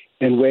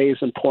in ways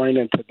and pouring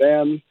into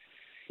them,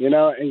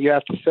 and you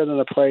have to sit in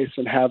a place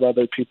and have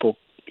other people,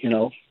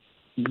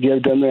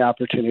 give them the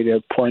opportunity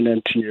of pouring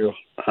into you.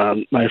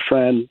 My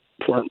friend,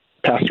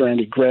 Pastor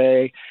Andy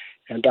Gray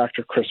and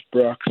Dr. Chris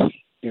Brooks,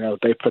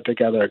 they put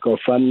together a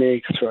GoFundMe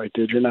because they're like,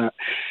 dude,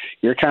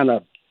 you're kind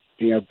of,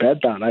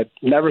 bedbound. I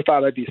never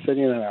thought I'd be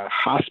sitting in a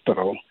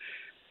hospital,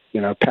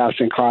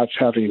 passing clots,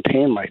 having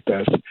pain like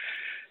this.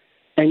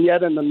 And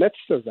yet in the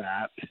midst of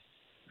that,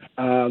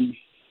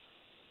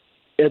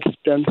 it's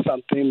been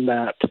something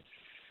that,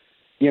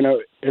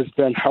 has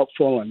been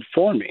helpful and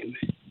forming,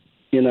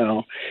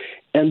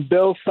 And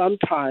Bill,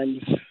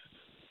 sometimes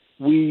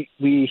we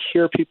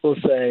hear people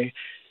say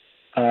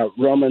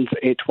Romans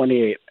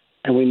 8:28,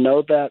 and we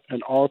know that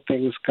in all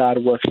things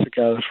God works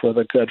together for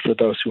the good for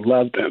those who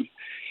love them.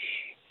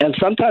 And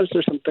sometimes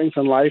there's some things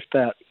in life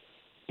that,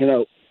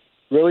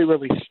 really,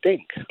 really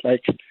stink,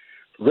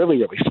 really,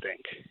 really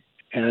stink.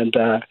 And,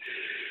 a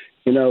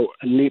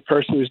neat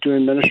person who's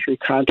doing ministry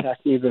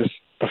contacted me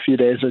a few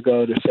days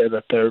ago to say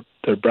that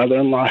their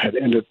brother-in-law had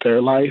ended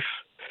their life,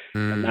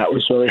 and that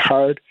was really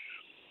hard.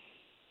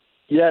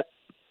 Yet,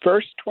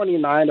 verse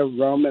 29 of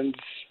Romans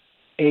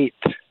 8,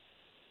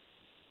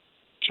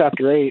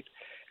 chapter 8,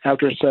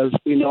 after it says,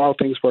 we know all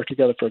things work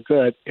together for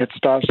good, it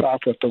starts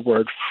off with the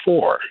word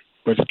for,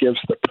 which gives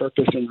the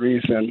purpose and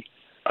reason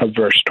of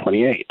verse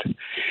 28.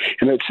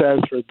 And it says,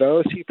 for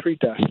those he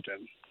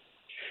predestined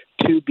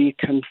to be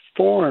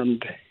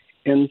conformed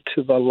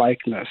into the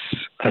likeness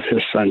of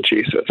his son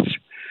Jesus.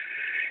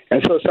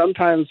 And so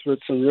sometimes with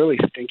some really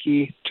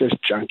stinky, just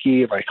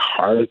junky, like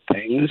hard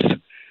things,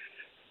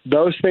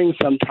 those things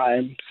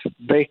sometimes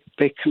they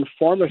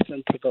conform us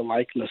into the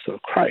likeness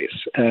of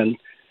Christ. And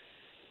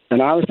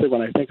honestly,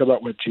 when I think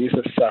about what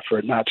Jesus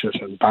suffered, not just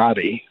in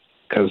body,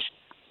 because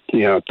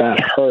that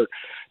hurt,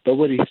 but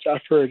what he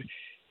suffered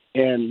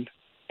in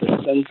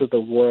the sins of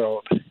the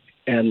world,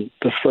 and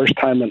the first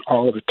time in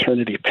all of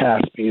eternity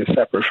past being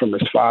separate from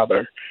his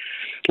Father,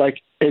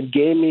 like it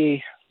gave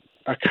me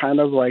a kind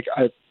of like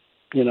I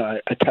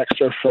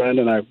text a friend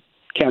and I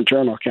can't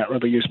journal, can't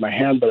really use my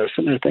hand, but I was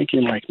sitting there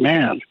thinking like,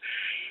 man,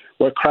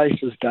 what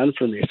Christ has done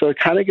for me. So it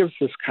kind of gives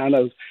this kind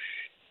of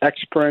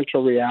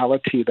experiential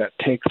reality that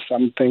takes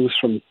some things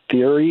from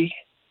theory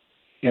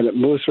and it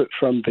moves it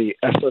from the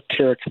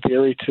esoteric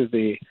theory to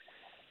the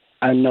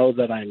I know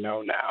that I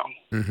know now.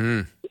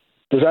 Mm-hmm.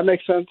 Does that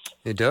make sense?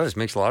 It does.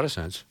 Makes a lot of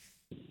sense.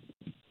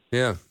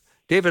 Yeah.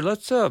 David,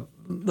 let's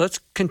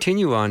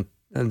continue on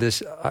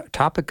this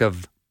topic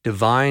of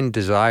divine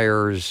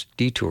desires,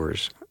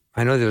 detours.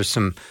 I know there's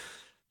some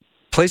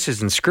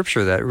places in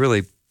Scripture that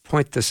really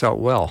point this out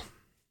well.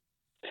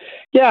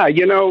 Yeah,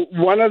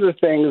 one of the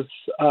things,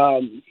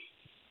 I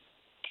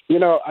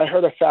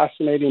heard a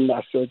fascinating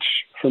message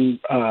from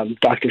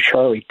Dr.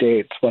 Charlie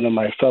Dates, one of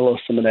my fellow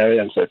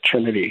seminarians at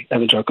Trinity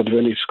Evangelical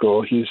Divinity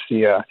School. He's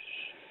a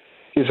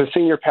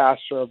senior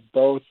pastor of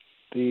both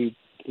the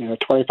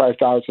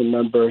 25,000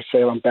 member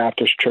Salem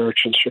Baptist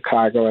Church in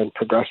Chicago and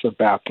Progressive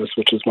Baptist,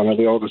 which is one of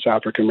the oldest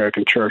African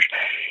American church.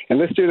 And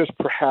this dude is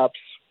perhaps,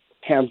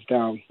 hands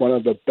down, one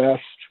of the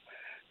best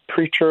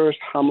preachers,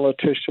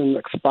 homileticians,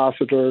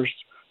 expositors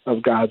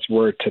of God's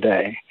word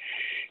today.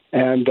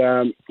 And,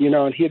 and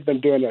he had been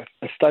doing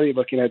a study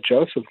looking at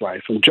Joseph's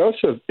life, and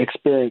Joseph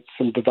experienced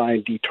some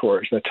divine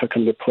detours that took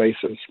him to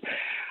places.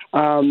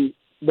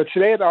 But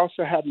today it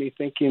also had me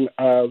thinking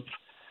of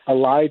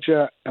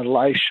Elijah,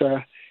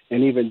 Elisha,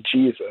 and even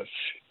Jesus.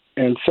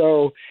 And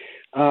so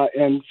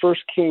in 1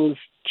 Kings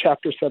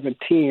chapter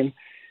 17,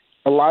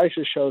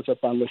 Elijah shows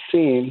up on the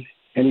scene,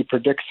 and he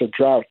predicts a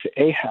drought to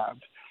Ahab.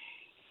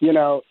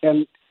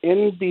 And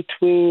in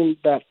between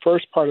that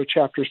first part of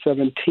chapter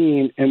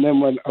 17 and then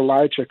when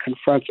Elijah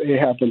confronts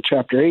Ahab in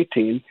chapter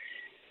 18,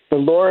 the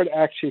Lord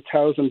actually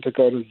tells him to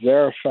go to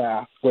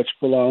Zarephath, which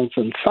belongs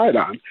in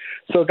Sidon.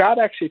 So God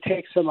actually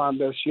takes him on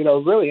this,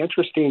 really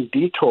interesting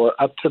detour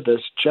up to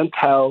this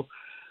Gentile,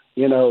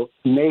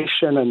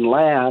 nation and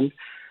land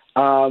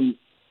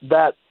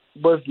that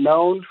was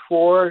known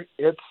for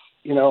its,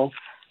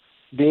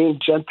 being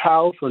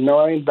Gentile, for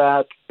knowing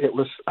that it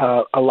was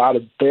a lot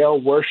of Baal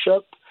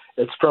worship.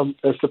 It's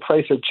the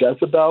place that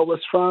Jezebel was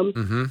from.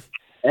 Mm-hmm.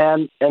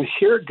 And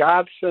here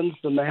God sends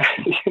the man,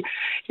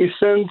 he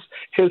sends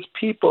his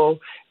people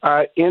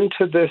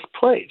into this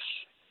place.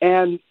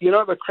 And,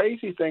 the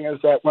crazy thing is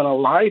that when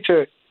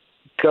Elijah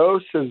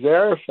goes to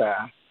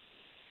Zarephath,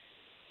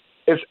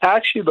 it's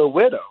actually the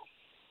widow,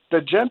 the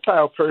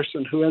Gentile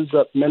person, who ends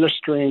up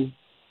ministering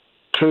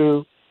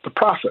to the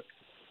prophet,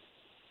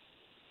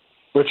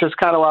 which is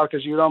kind of wild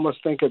because you'd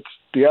almost think it's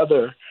the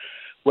other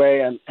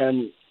way.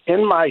 And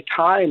in my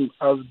time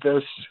of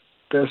this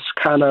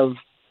kind of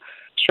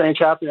strange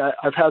happening,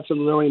 I've had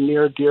some really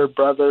near dear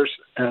brothers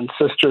and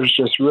sisters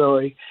just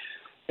really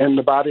in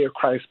the body of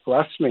Christ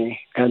bless me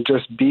and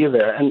just be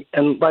there.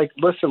 And like,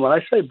 listen, when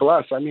I say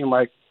bless, I mean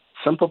like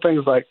simple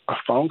things like a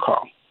phone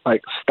call,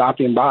 like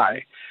stopping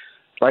by.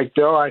 Like,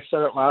 Bill, I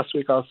said it last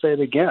week, I'll say it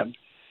again.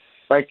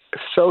 Like,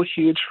 so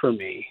huge for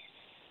me,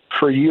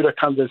 for you to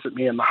come visit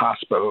me in the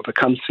hospital, to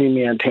come see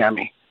me and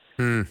Tammy.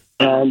 Mm.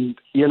 And,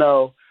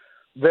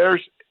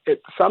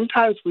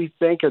 sometimes we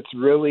think it's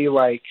really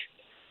like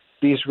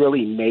these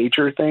really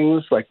major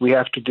things, like we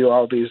have to do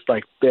all these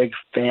like big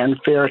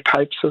fanfare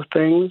types of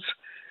things.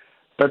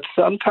 But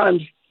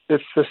sometimes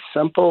it's this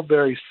simple,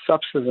 very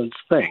substance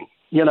thing,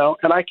 and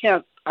I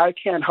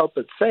can't help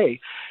but say,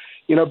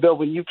 Bill,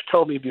 when you've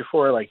told me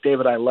before, like,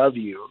 David, I love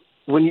you,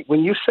 when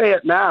you say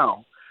it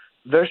now,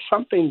 there's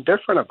something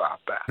different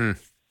about that,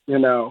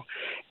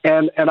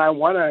 and I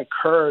want to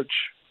encourage,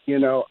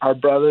 our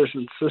brothers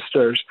and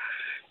sisters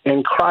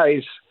in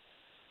Christ,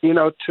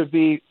 to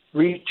be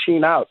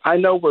reaching out. I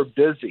know we're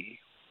busy.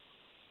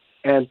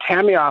 And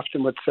Tammy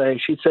often would say,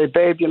 she'd say,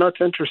 babe,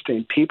 it's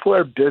interesting. People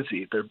are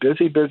busy. They're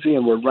busy,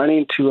 and we're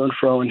running to and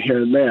fro and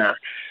here and there.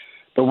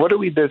 But what are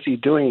we busy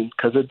doing?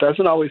 Because it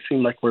doesn't always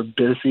seem like we're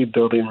busy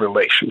building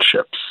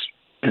relationships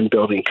and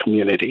building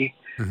community.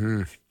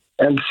 Mm-hmm.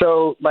 And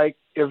so, like,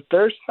 if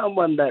there's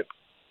someone that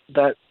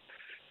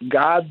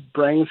God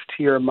brings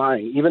to your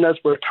mind, even as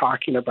we're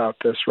talking about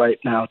this right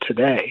now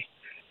today,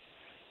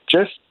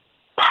 just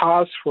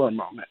pause for a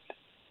moment.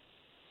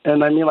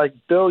 And I mean, like,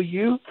 Bill,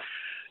 you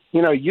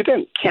you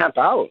didn't camp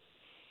out.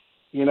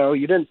 You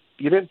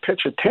didn't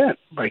pitch a tent.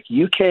 Like,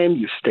 you came,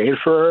 you stayed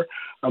for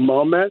a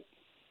moment,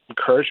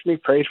 encouraged me,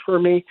 prayed for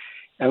me,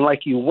 and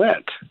like, you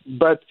went.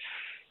 But,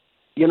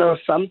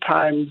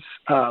 sometimes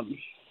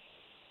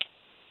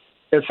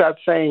it's that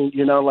saying,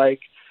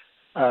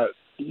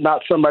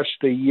 not so much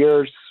the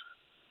years,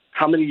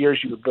 how many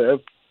years you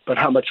lived, but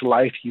how much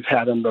life you've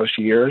had in those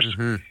years.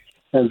 Mm-hmm.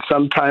 And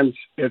sometimes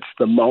it's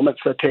the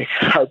moments that take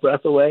our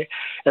breath away.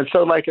 And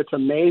so, it's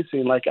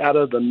amazing, out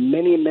of the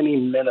many, many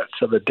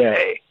minutes of a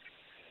day,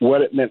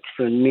 what it meant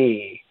for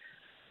me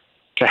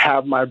to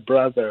have my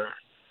brother,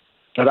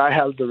 that I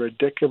have the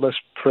ridiculous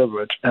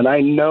privilege, and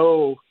I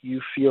know you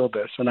feel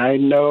this, and I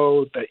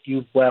know that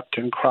you've wept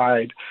and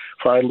cried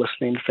for our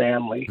listening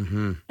family,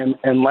 mm-hmm.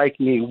 and like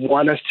me,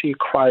 want to see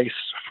Christ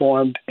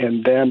formed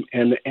in them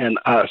and in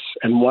us,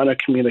 and want to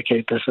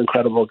communicate this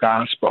incredible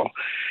gospel.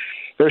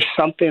 There's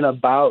something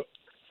about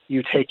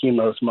you taking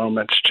those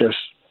moments just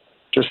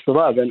to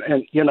love. And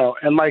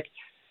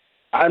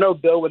I know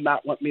Bill would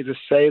not want me to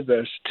say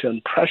this to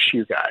impress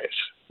you guys,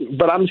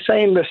 but I'm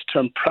saying this to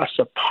impress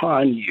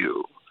upon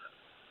you,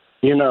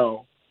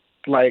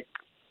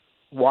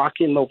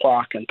 walking the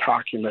walk and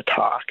talking the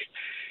talk,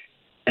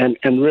 and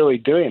really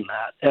doing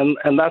that.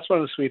 And that's one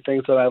of the sweet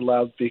things that I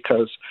love,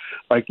 because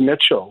like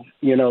Mitchell,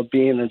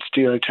 being in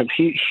Steelington,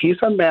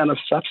 he's a man of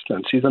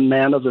substance. He's a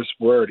man of his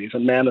word. He's a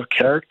man of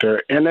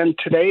character. And in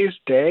today's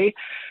day,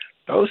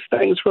 those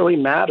things really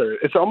matter.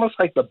 It's almost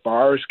like the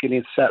bar is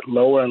getting set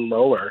lower and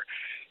lower.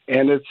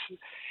 And it's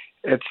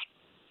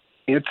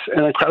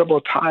an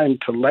incredible time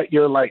to let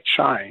your light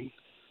shine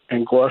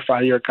and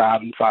glorify your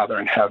God and Father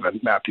in heaven,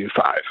 Matthew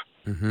 5.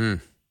 Mm-hmm.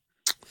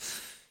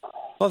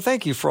 Well,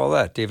 thank you for all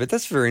that, David.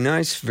 That's very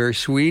nice, very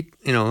sweet.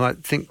 I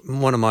think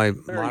one of my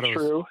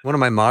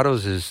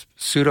mottos is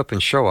suit up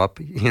and show up.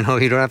 You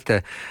don't have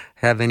to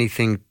have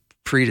anything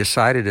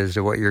pre-decided as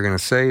to what you're going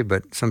to say,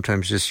 but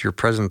sometimes just your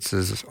presence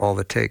is all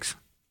it takes.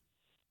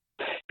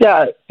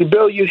 Yeah,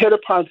 Bill, you hit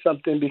upon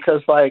something,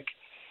 because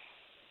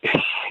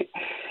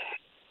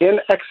in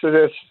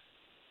Exodus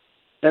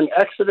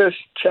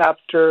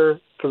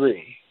chapter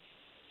 3,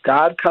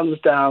 God comes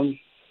down,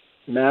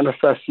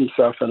 manifests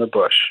himself in a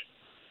bush.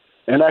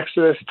 In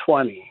Exodus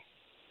 20,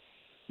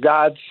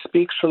 God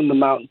speaks from the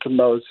mountain to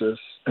Moses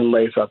and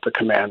lays out the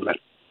commandment.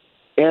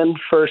 In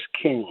 1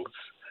 Kings,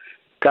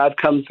 God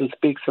comes and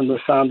speaks in the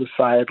sound of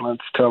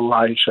silence to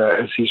Elijah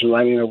as he's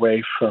running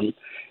away from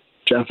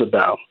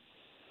Jezebel.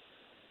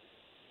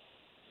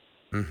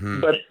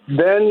 Mm-hmm. But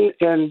then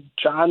in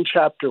John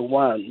chapter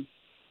 1,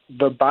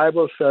 the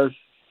Bible says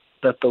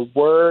that the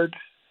Word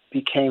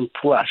became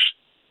flesh,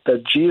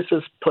 that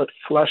Jesus put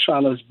flesh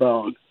on his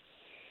bone,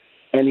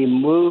 and he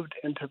moved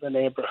into the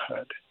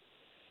neighborhood.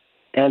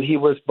 And he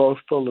was both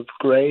full of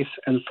grace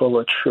and full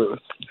of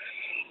truth.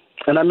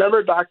 And I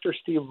remember Dr.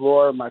 Steve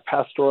Rohr, my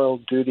pastoral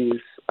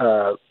duties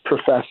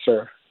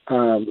professor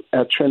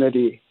at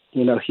Trinity,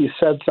 he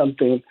said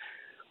something,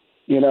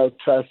 to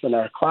us in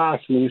our class,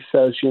 and he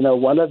says,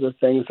 one of the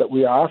things that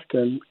we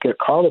often get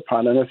called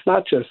upon, and it's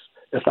not just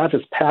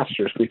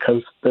pastors,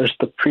 because there's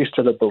the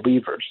priesthood of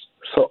believers,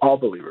 so all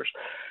believers,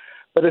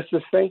 but it's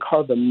this thing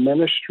called the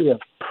ministry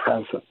of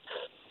presence.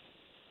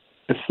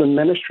 It's the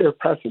ministry of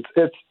presence.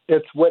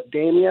 It's what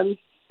Damien,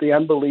 the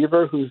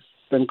unbeliever, who's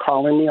been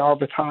calling me all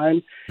the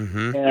time.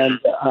 Mm-hmm.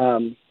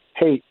 And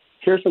hey,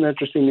 here's an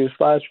interesting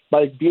newsflash.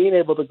 By being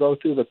able to go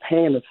through the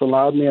pain, it's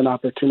allowed me an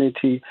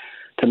opportunity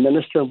to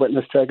minister and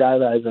witness to a guy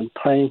that I've been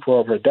praying for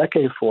over a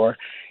decade for.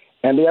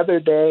 And the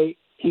other day,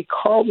 he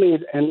called me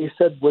and he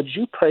said, "Would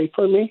you pray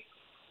for me?"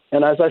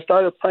 And as I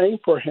started praying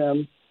for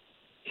him,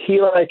 he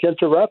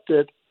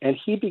interrupted, and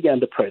he began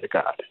to pray to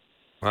God.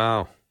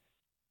 Wow.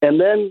 And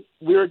then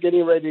we were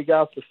getting ready to get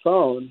off the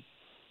phone,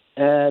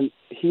 and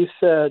he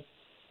said,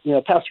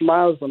 Pastor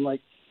Myles, I'm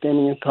like,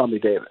 Damien, call me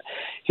David.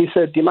 He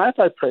said, "Do you mind if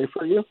I pray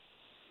for you?"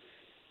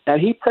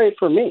 And he prayed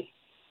for me.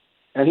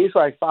 And he's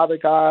like, "Father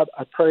God,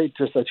 I prayed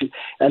just that you."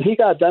 And he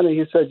got done, and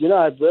he said,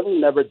 "I've really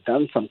never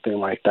done something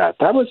like that.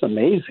 That was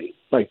amazing.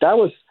 That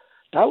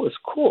was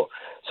cool."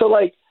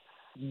 So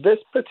this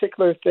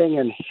particular thing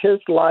in his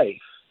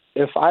life,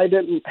 if I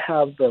didn't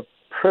have the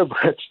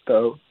privilege,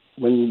 though,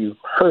 when you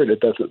heard it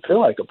doesn't feel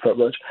like a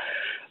privilege,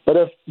 but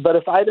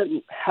if I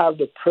didn't have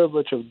the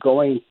privilege of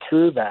going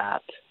through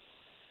that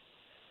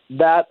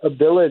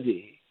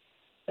ability,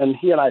 and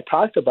he and I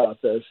talked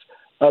about this,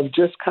 of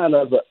just kind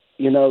of,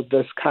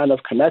 this kind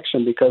of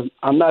connection, because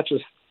I'm not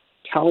just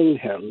telling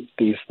him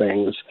these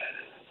things,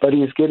 but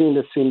he's getting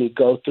to see me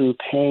go through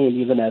pain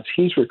even as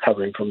he's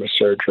recovering from a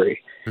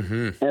surgery.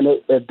 Mm-hmm. And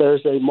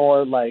there's a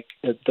more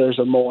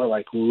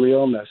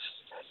realness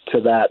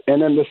to that.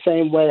 And in the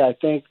same way, I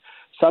think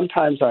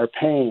sometimes our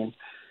pain,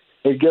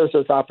 it gives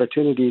us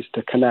opportunities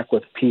to connect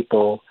with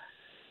people,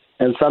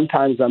 and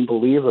sometimes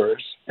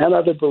unbelievers and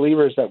other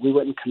believers that we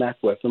wouldn't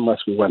connect with unless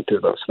we went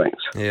through those things.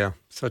 Yeah,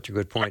 such a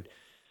good point.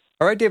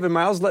 All right, David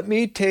Myles, let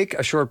me take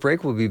a short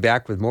break. We'll be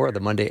back with more of the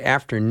Monday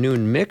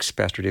Afternoon Mix.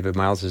 Pastor David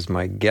Myles is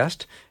my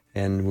guest,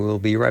 and we'll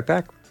be right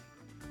back.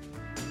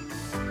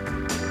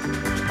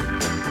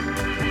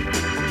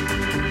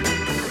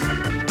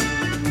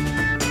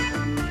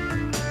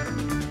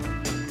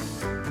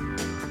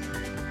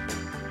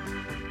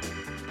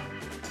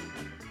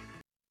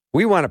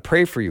 We want to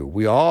pray for you.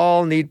 We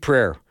all need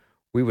prayer.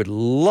 We would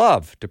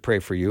love to pray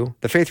for you.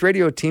 The Faith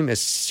Radio team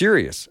is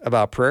serious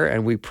about prayer,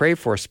 and we pray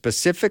for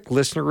specific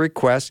listener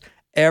requests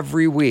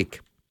every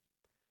week.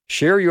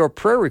 Share your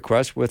prayer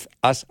requests with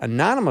us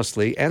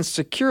anonymously and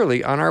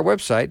securely on our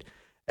website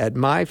at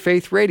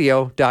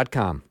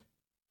myfaithradio.com.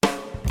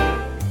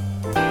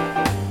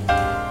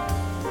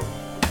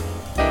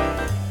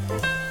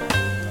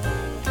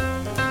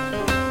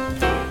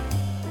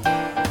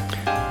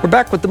 We're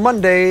back with the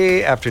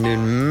Monday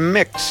afternoon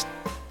mix.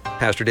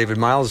 Pastor David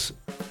Myles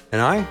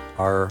and I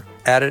are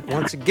at it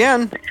once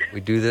again.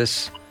 We do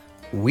this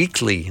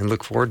weekly and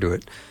look forward to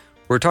it.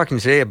 We're talking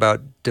today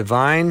about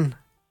divine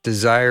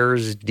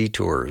desires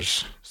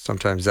detours.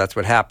 Sometimes that's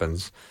what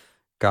happens.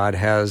 God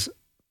has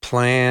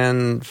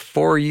planned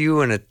for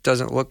you, and it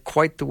doesn't look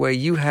quite the way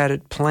you had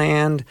it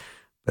planned,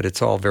 but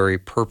it's all very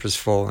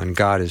purposeful, and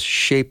God is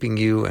shaping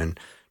you and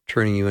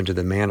turning you into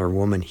the man or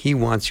woman He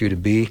wants you to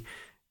be.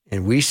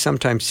 And we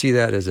sometimes see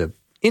that as an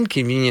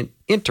inconvenient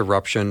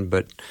interruption,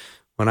 but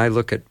when I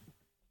look at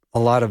a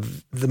lot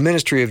of the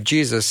ministry of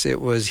Jesus,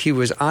 it was He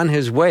was on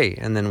His way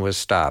and then was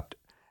stopped.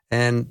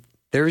 And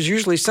there was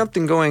usually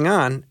something going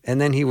on,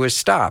 and then He was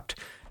stopped.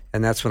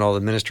 And that's when all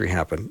the ministry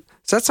happened.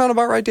 Does that sound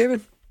about right,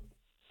 David?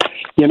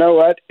 You know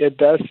what? It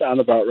does sound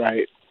about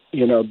right,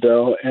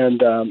 Bill.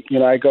 And,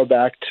 I go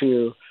back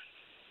to,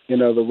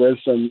 the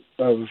wisdom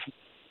of,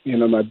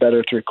 my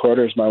better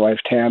three-quarters, my wife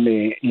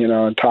Tammy,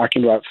 and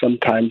talking about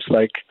sometimes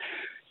like,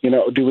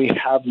 do we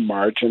have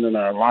margin in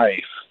our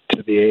life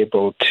to be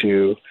able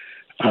to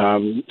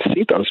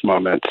see those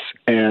moments?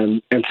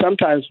 And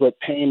sometimes what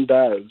pain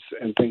does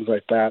and things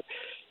like that,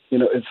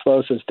 it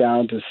slows us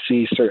down to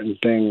see certain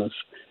things,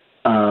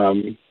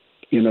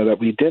 that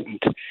we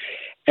didn't.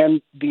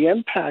 And the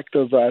impact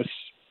of us,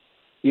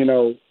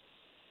 doing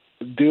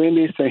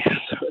these things,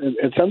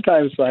 and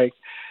sometimes like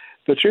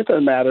the truth of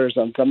the matter is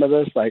on some of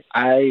this, like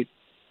I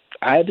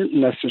didn't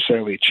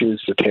necessarily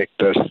choose to take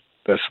this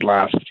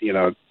last,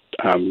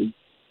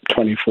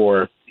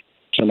 24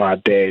 some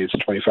odd days,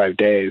 25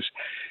 days.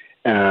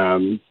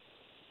 But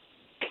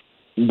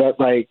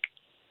like,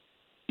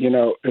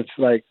 it's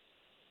like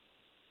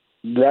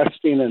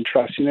resting and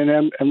trusting in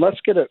Him. And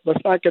let's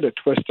not get it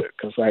twisted.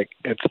 Cause like,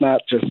 it's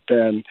not just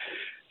been,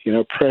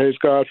 praise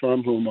God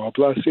from whom all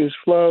blessings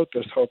flow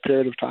this whole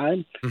period of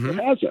time. Mm-hmm.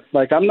 It hasn't.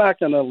 Like, I'm not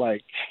going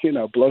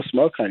to blow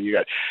smoke on you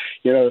guys.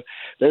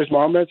 There's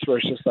moments where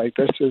it's just like,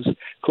 this is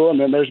cool.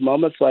 And then there's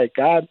moments like,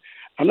 God,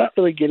 I'm not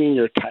really getting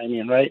your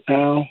timing right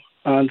now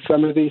on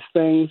some of these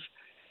things.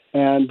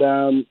 And,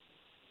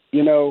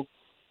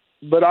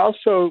 but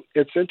also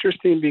it's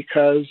interesting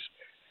because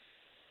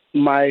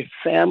my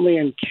family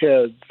and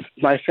kids,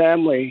 my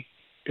family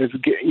is,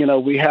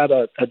 we had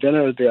a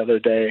dinner the other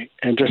day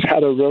and just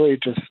had a really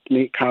just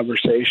neat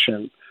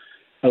conversation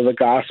of the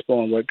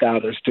gospel and what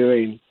God is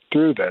doing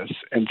through this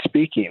and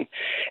speaking.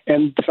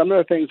 And some of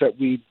the things that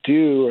we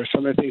do or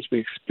some of the things we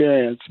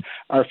experience,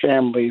 our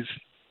families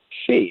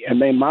see and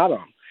they model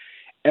them.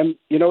 And,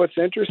 what's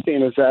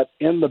interesting is that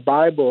in the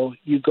Bible,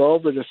 you go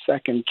over to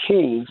 2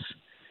 Kings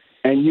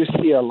and you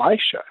see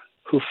Elisha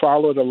who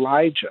followed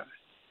Elijah.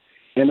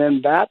 And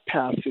in that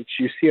passage,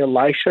 you see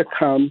Elisha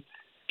come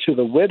to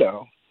the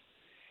widow,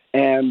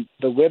 and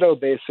the widow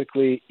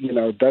basically,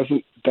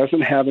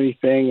 doesn't have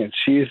anything, and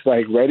she's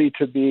like ready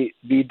to be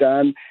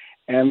done.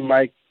 And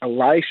like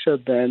Elisha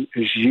then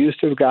is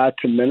used of God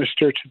to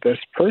minister to this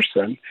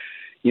person,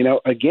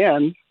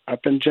 again,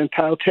 up in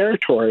Gentile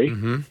territory.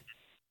 Mm-hmm.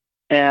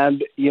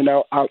 And,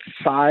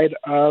 outside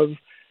of,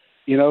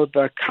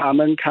 the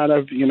common kind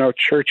of,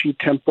 churchy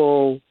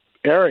temple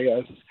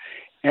areas.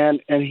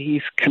 And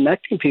he's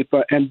connecting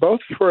people, and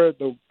both for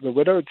the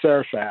widow at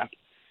Zarephath,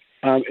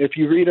 if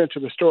you read into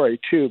the story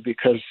too,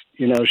 because,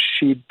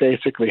 she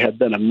basically had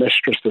been a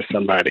mistress to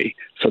somebody,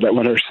 so that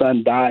when her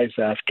son dies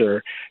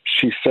after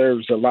she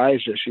serves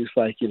Elijah, she's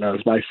like,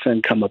 has my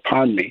sin come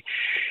upon me?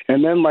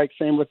 And then like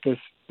same with this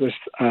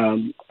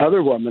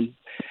other woman,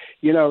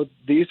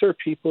 these are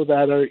people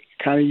that are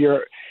kind of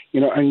your,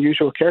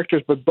 unusual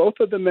characters, but both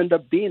of them end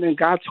up being in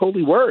God's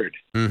holy word.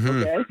 Mm-hmm.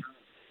 Okay.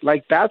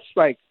 Like, that's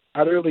like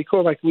utterly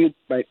cool. Like, we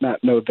might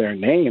not know their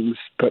names,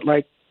 but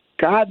like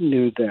God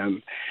knew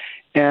them.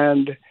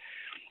 And,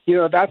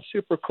 that's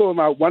super cool.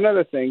 Now, one of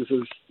the things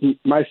is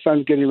my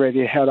son's getting ready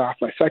to head off.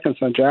 My second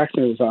son,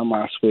 Jackson, was on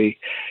last week.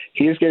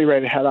 He's getting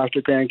ready to head off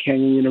to Grand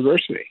Canyon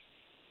University,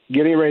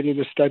 getting ready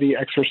to study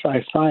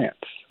exercise science.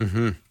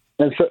 Mm-hmm.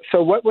 And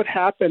so what would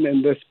happen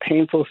in this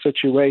painful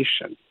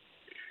situation?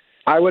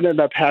 I would end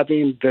up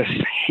having this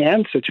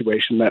hand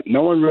situation that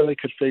no one really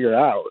could figure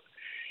out,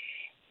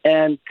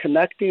 and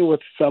connecting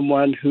with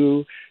someone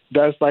who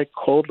does like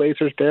cold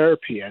laser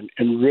therapy and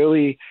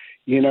really,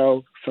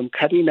 some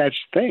cutting edge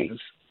things.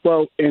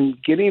 Well, in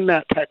getting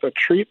that type of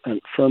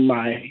treatment from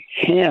my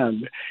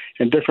hand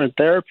and different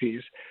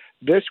therapies,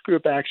 this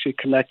group actually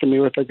connected me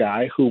with a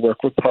guy who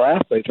worked with pro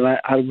athletes. And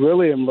I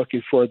really am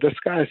looking forward. This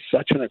guy is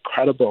such an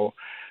incredible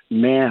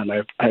man.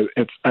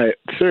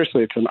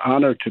 Seriously, it's an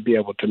honor to be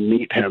able to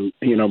meet him.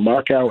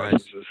 Mark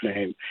Ellis is his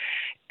name.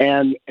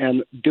 and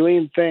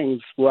doing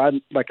things where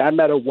I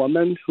met a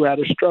woman who had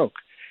a stroke,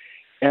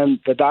 and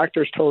the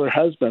doctors told her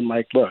husband,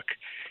 like, look,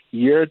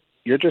 you're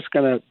just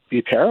going to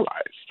be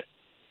paralyzed.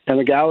 And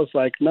the gal was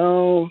like,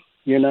 no,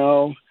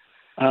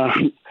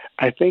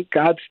 I think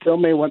God still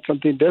may want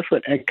something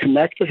different, and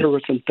connected her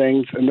with some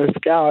things. And this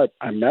gal,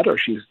 I met her,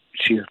 she's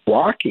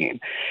walking.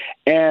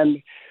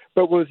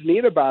 But what's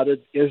neat about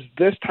it is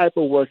this type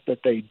of work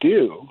that they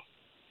do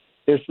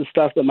is the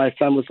stuff that my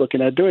son was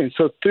looking at doing.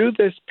 So through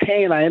this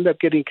pain, I end up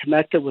getting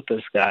connected with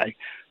this guy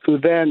who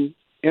then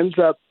ends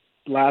up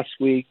last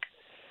week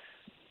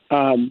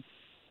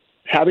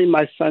having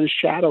my son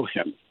shadow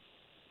him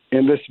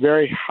in this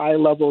very high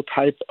level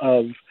type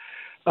of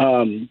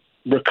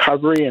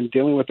recovery and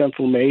dealing with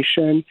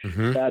inflammation,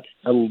 that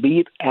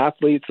elite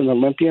athletes and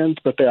Olympians,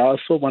 but they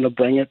also want to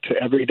bring it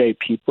to everyday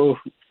people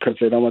because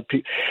they don't want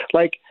people.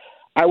 Like,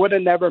 I would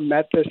have never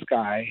met this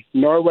guy,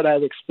 nor would I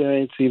have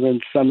experienced even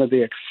some of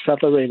the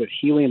accelerated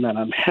healing that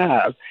I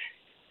have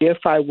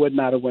if I would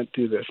not have went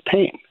through this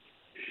pain.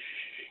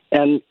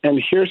 And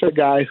here's a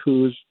guy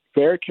who's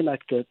very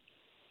connected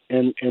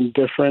in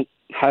different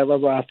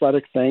high-level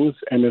athletic things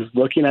and is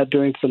looking at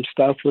doing some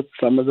stuff with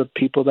some of the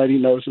people that he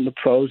knows in the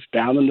pros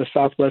down in the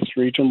Southwest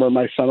region where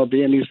my son will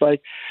be. And he's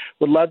like,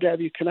 would love to have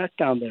you connect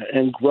down there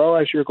and grow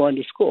as you're going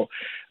to school.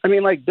 I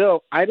mean, like,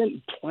 Bill, I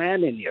didn't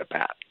plan any of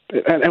that.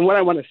 And what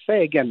I want to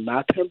say, again,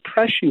 not to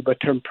impress you, but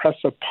to impress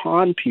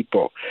upon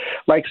people.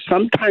 Like,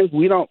 sometimes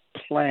we don't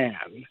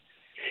plan,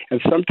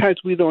 and sometimes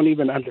we don't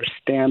even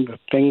understand the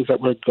things that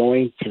we're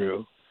going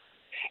through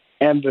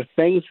and the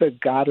things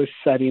that God is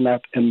setting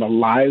up in the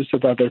lives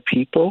of other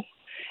people,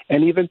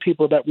 and even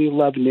people that we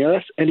love near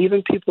us, and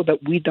even people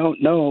that we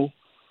don't know,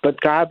 but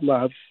God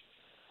loves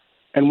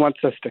and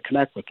wants us to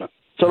connect with them.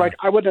 So, like,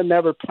 I would have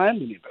never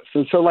planned any of this.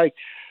 And so, I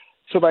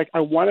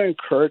want to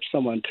encourage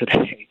someone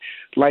today,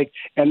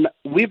 and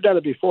we've done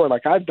it before.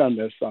 Like, I've done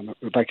this on,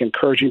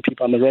 encouraging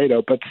people on the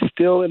radio, but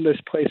still in this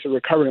place of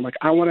recovery. Like,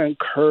 I want to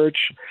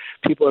encourage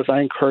people as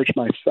I encourage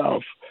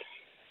myself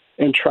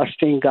in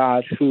trusting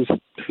God, who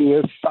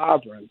is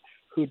sovereign,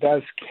 who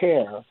does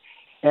care,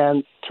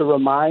 and to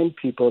remind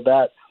people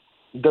that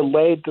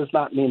delayed does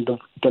not mean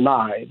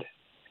denied,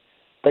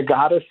 that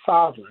God is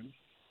sovereign,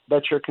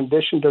 that your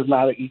condition does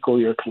not equal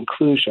your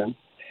conclusion,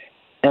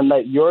 and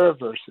that your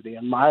adversity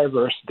and my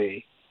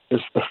adversity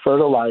is the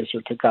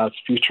fertilizer to God's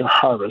future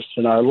harvest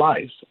in our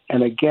lives.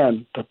 And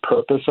again, the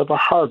purpose of a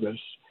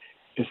harvest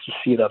is to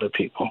feed other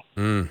people.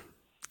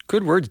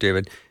 Good words,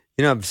 David.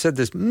 I've said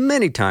this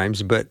many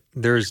times, but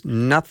there's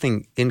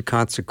nothing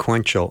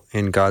inconsequential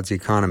in God's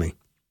economy.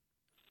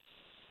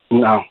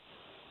 No.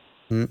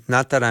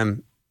 Not that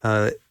I'm,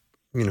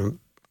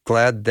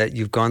 glad that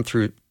you've gone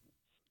through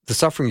the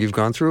suffering you've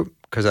gone through,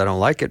 because I don't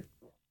like it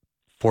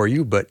for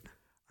you, but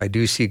I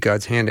do see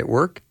God's hand at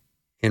work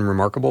in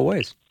remarkable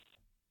ways.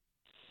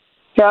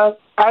 Yeah,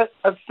 I'll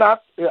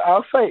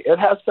say it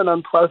has been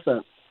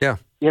unpleasant. Yeah.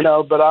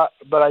 But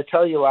I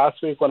tell you,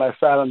 last week when I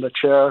sat in the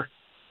chair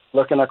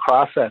looking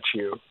across at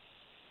you,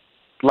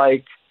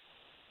 the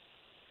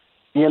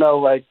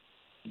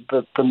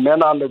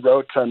men on the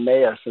road to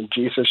Emmaus, and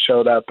Jesus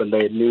showed up and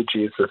they knew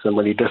Jesus, and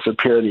when he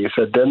disappeared, he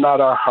said, did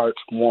not our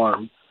hearts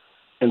warm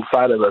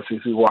inside of us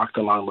as he walked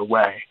along the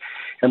way?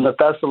 And the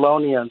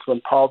Thessalonians,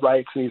 when Paul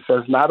writes and he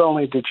says, not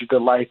only did you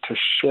delight to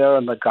share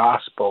in the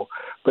gospel,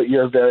 but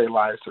your very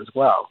lives as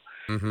well.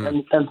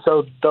 And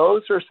so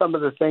those are some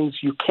of the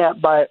things you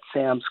can't buy at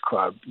Sam's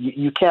Club.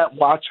 You can't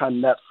watch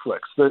on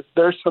Netflix.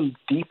 There's some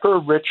deeper,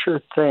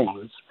 richer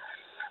things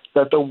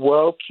that the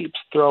world keeps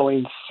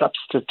throwing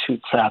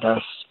substitutes at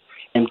us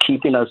and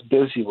keeping us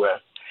busy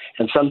with.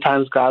 And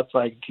sometimes God's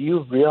like, do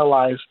you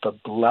realize the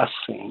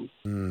blessing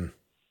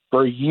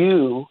for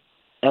you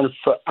and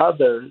for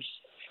others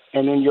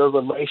and in your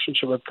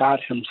relationship with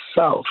God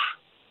himself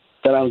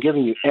that I'm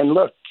giving you? And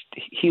look,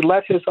 he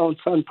let his own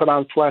son put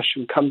on flesh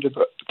and come to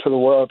the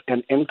world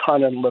and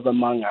incarnate and live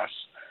among us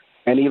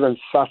and even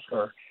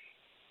suffer.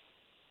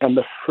 And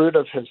the fruit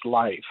of his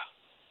life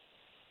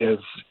is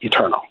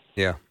eternal.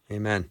 Yeah.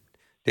 Amen.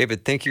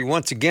 David, thank you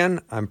once again.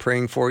 I'm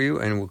praying for you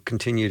and will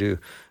continue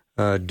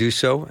to do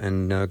so.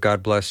 And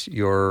God bless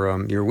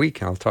your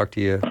week. I'll talk to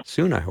you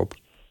soon, I hope.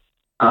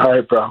 All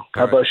right, bro.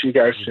 God bless you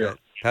guys too.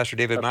 Pastor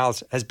David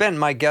Myles has been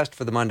my guest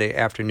for the Monday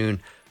afternoon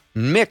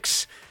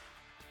mix.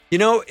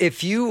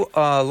 If you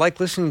like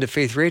listening to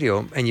Faith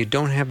Radio and you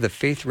don't have the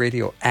Faith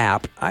Radio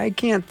app, I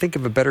can't think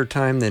of a better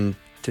time than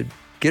to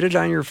get it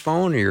on your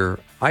phone or your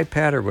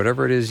iPad or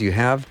whatever it is you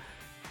have.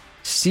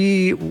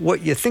 See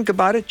what you think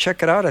about it.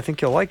 Check it out. I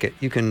think you'll like it.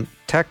 You can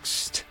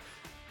text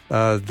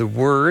the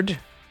word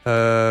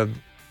app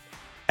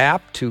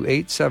to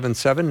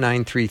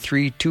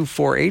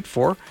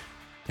 877-933-2484,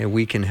 and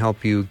we can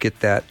help you get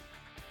that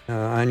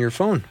on your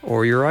phone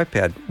or your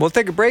iPad. We'll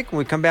take a break. When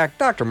we come back,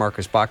 Dr.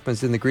 Marcus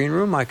Bachman's in the green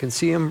room. I can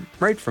see him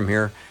right from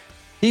here.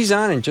 He's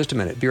on in just a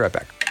minute. Be right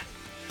back.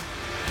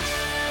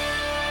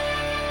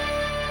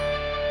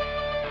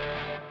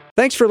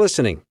 Thanks for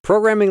listening.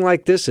 Programming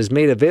like this is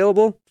made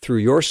available through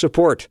your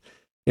support.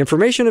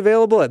 Information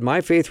available at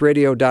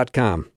myfaithradio.com.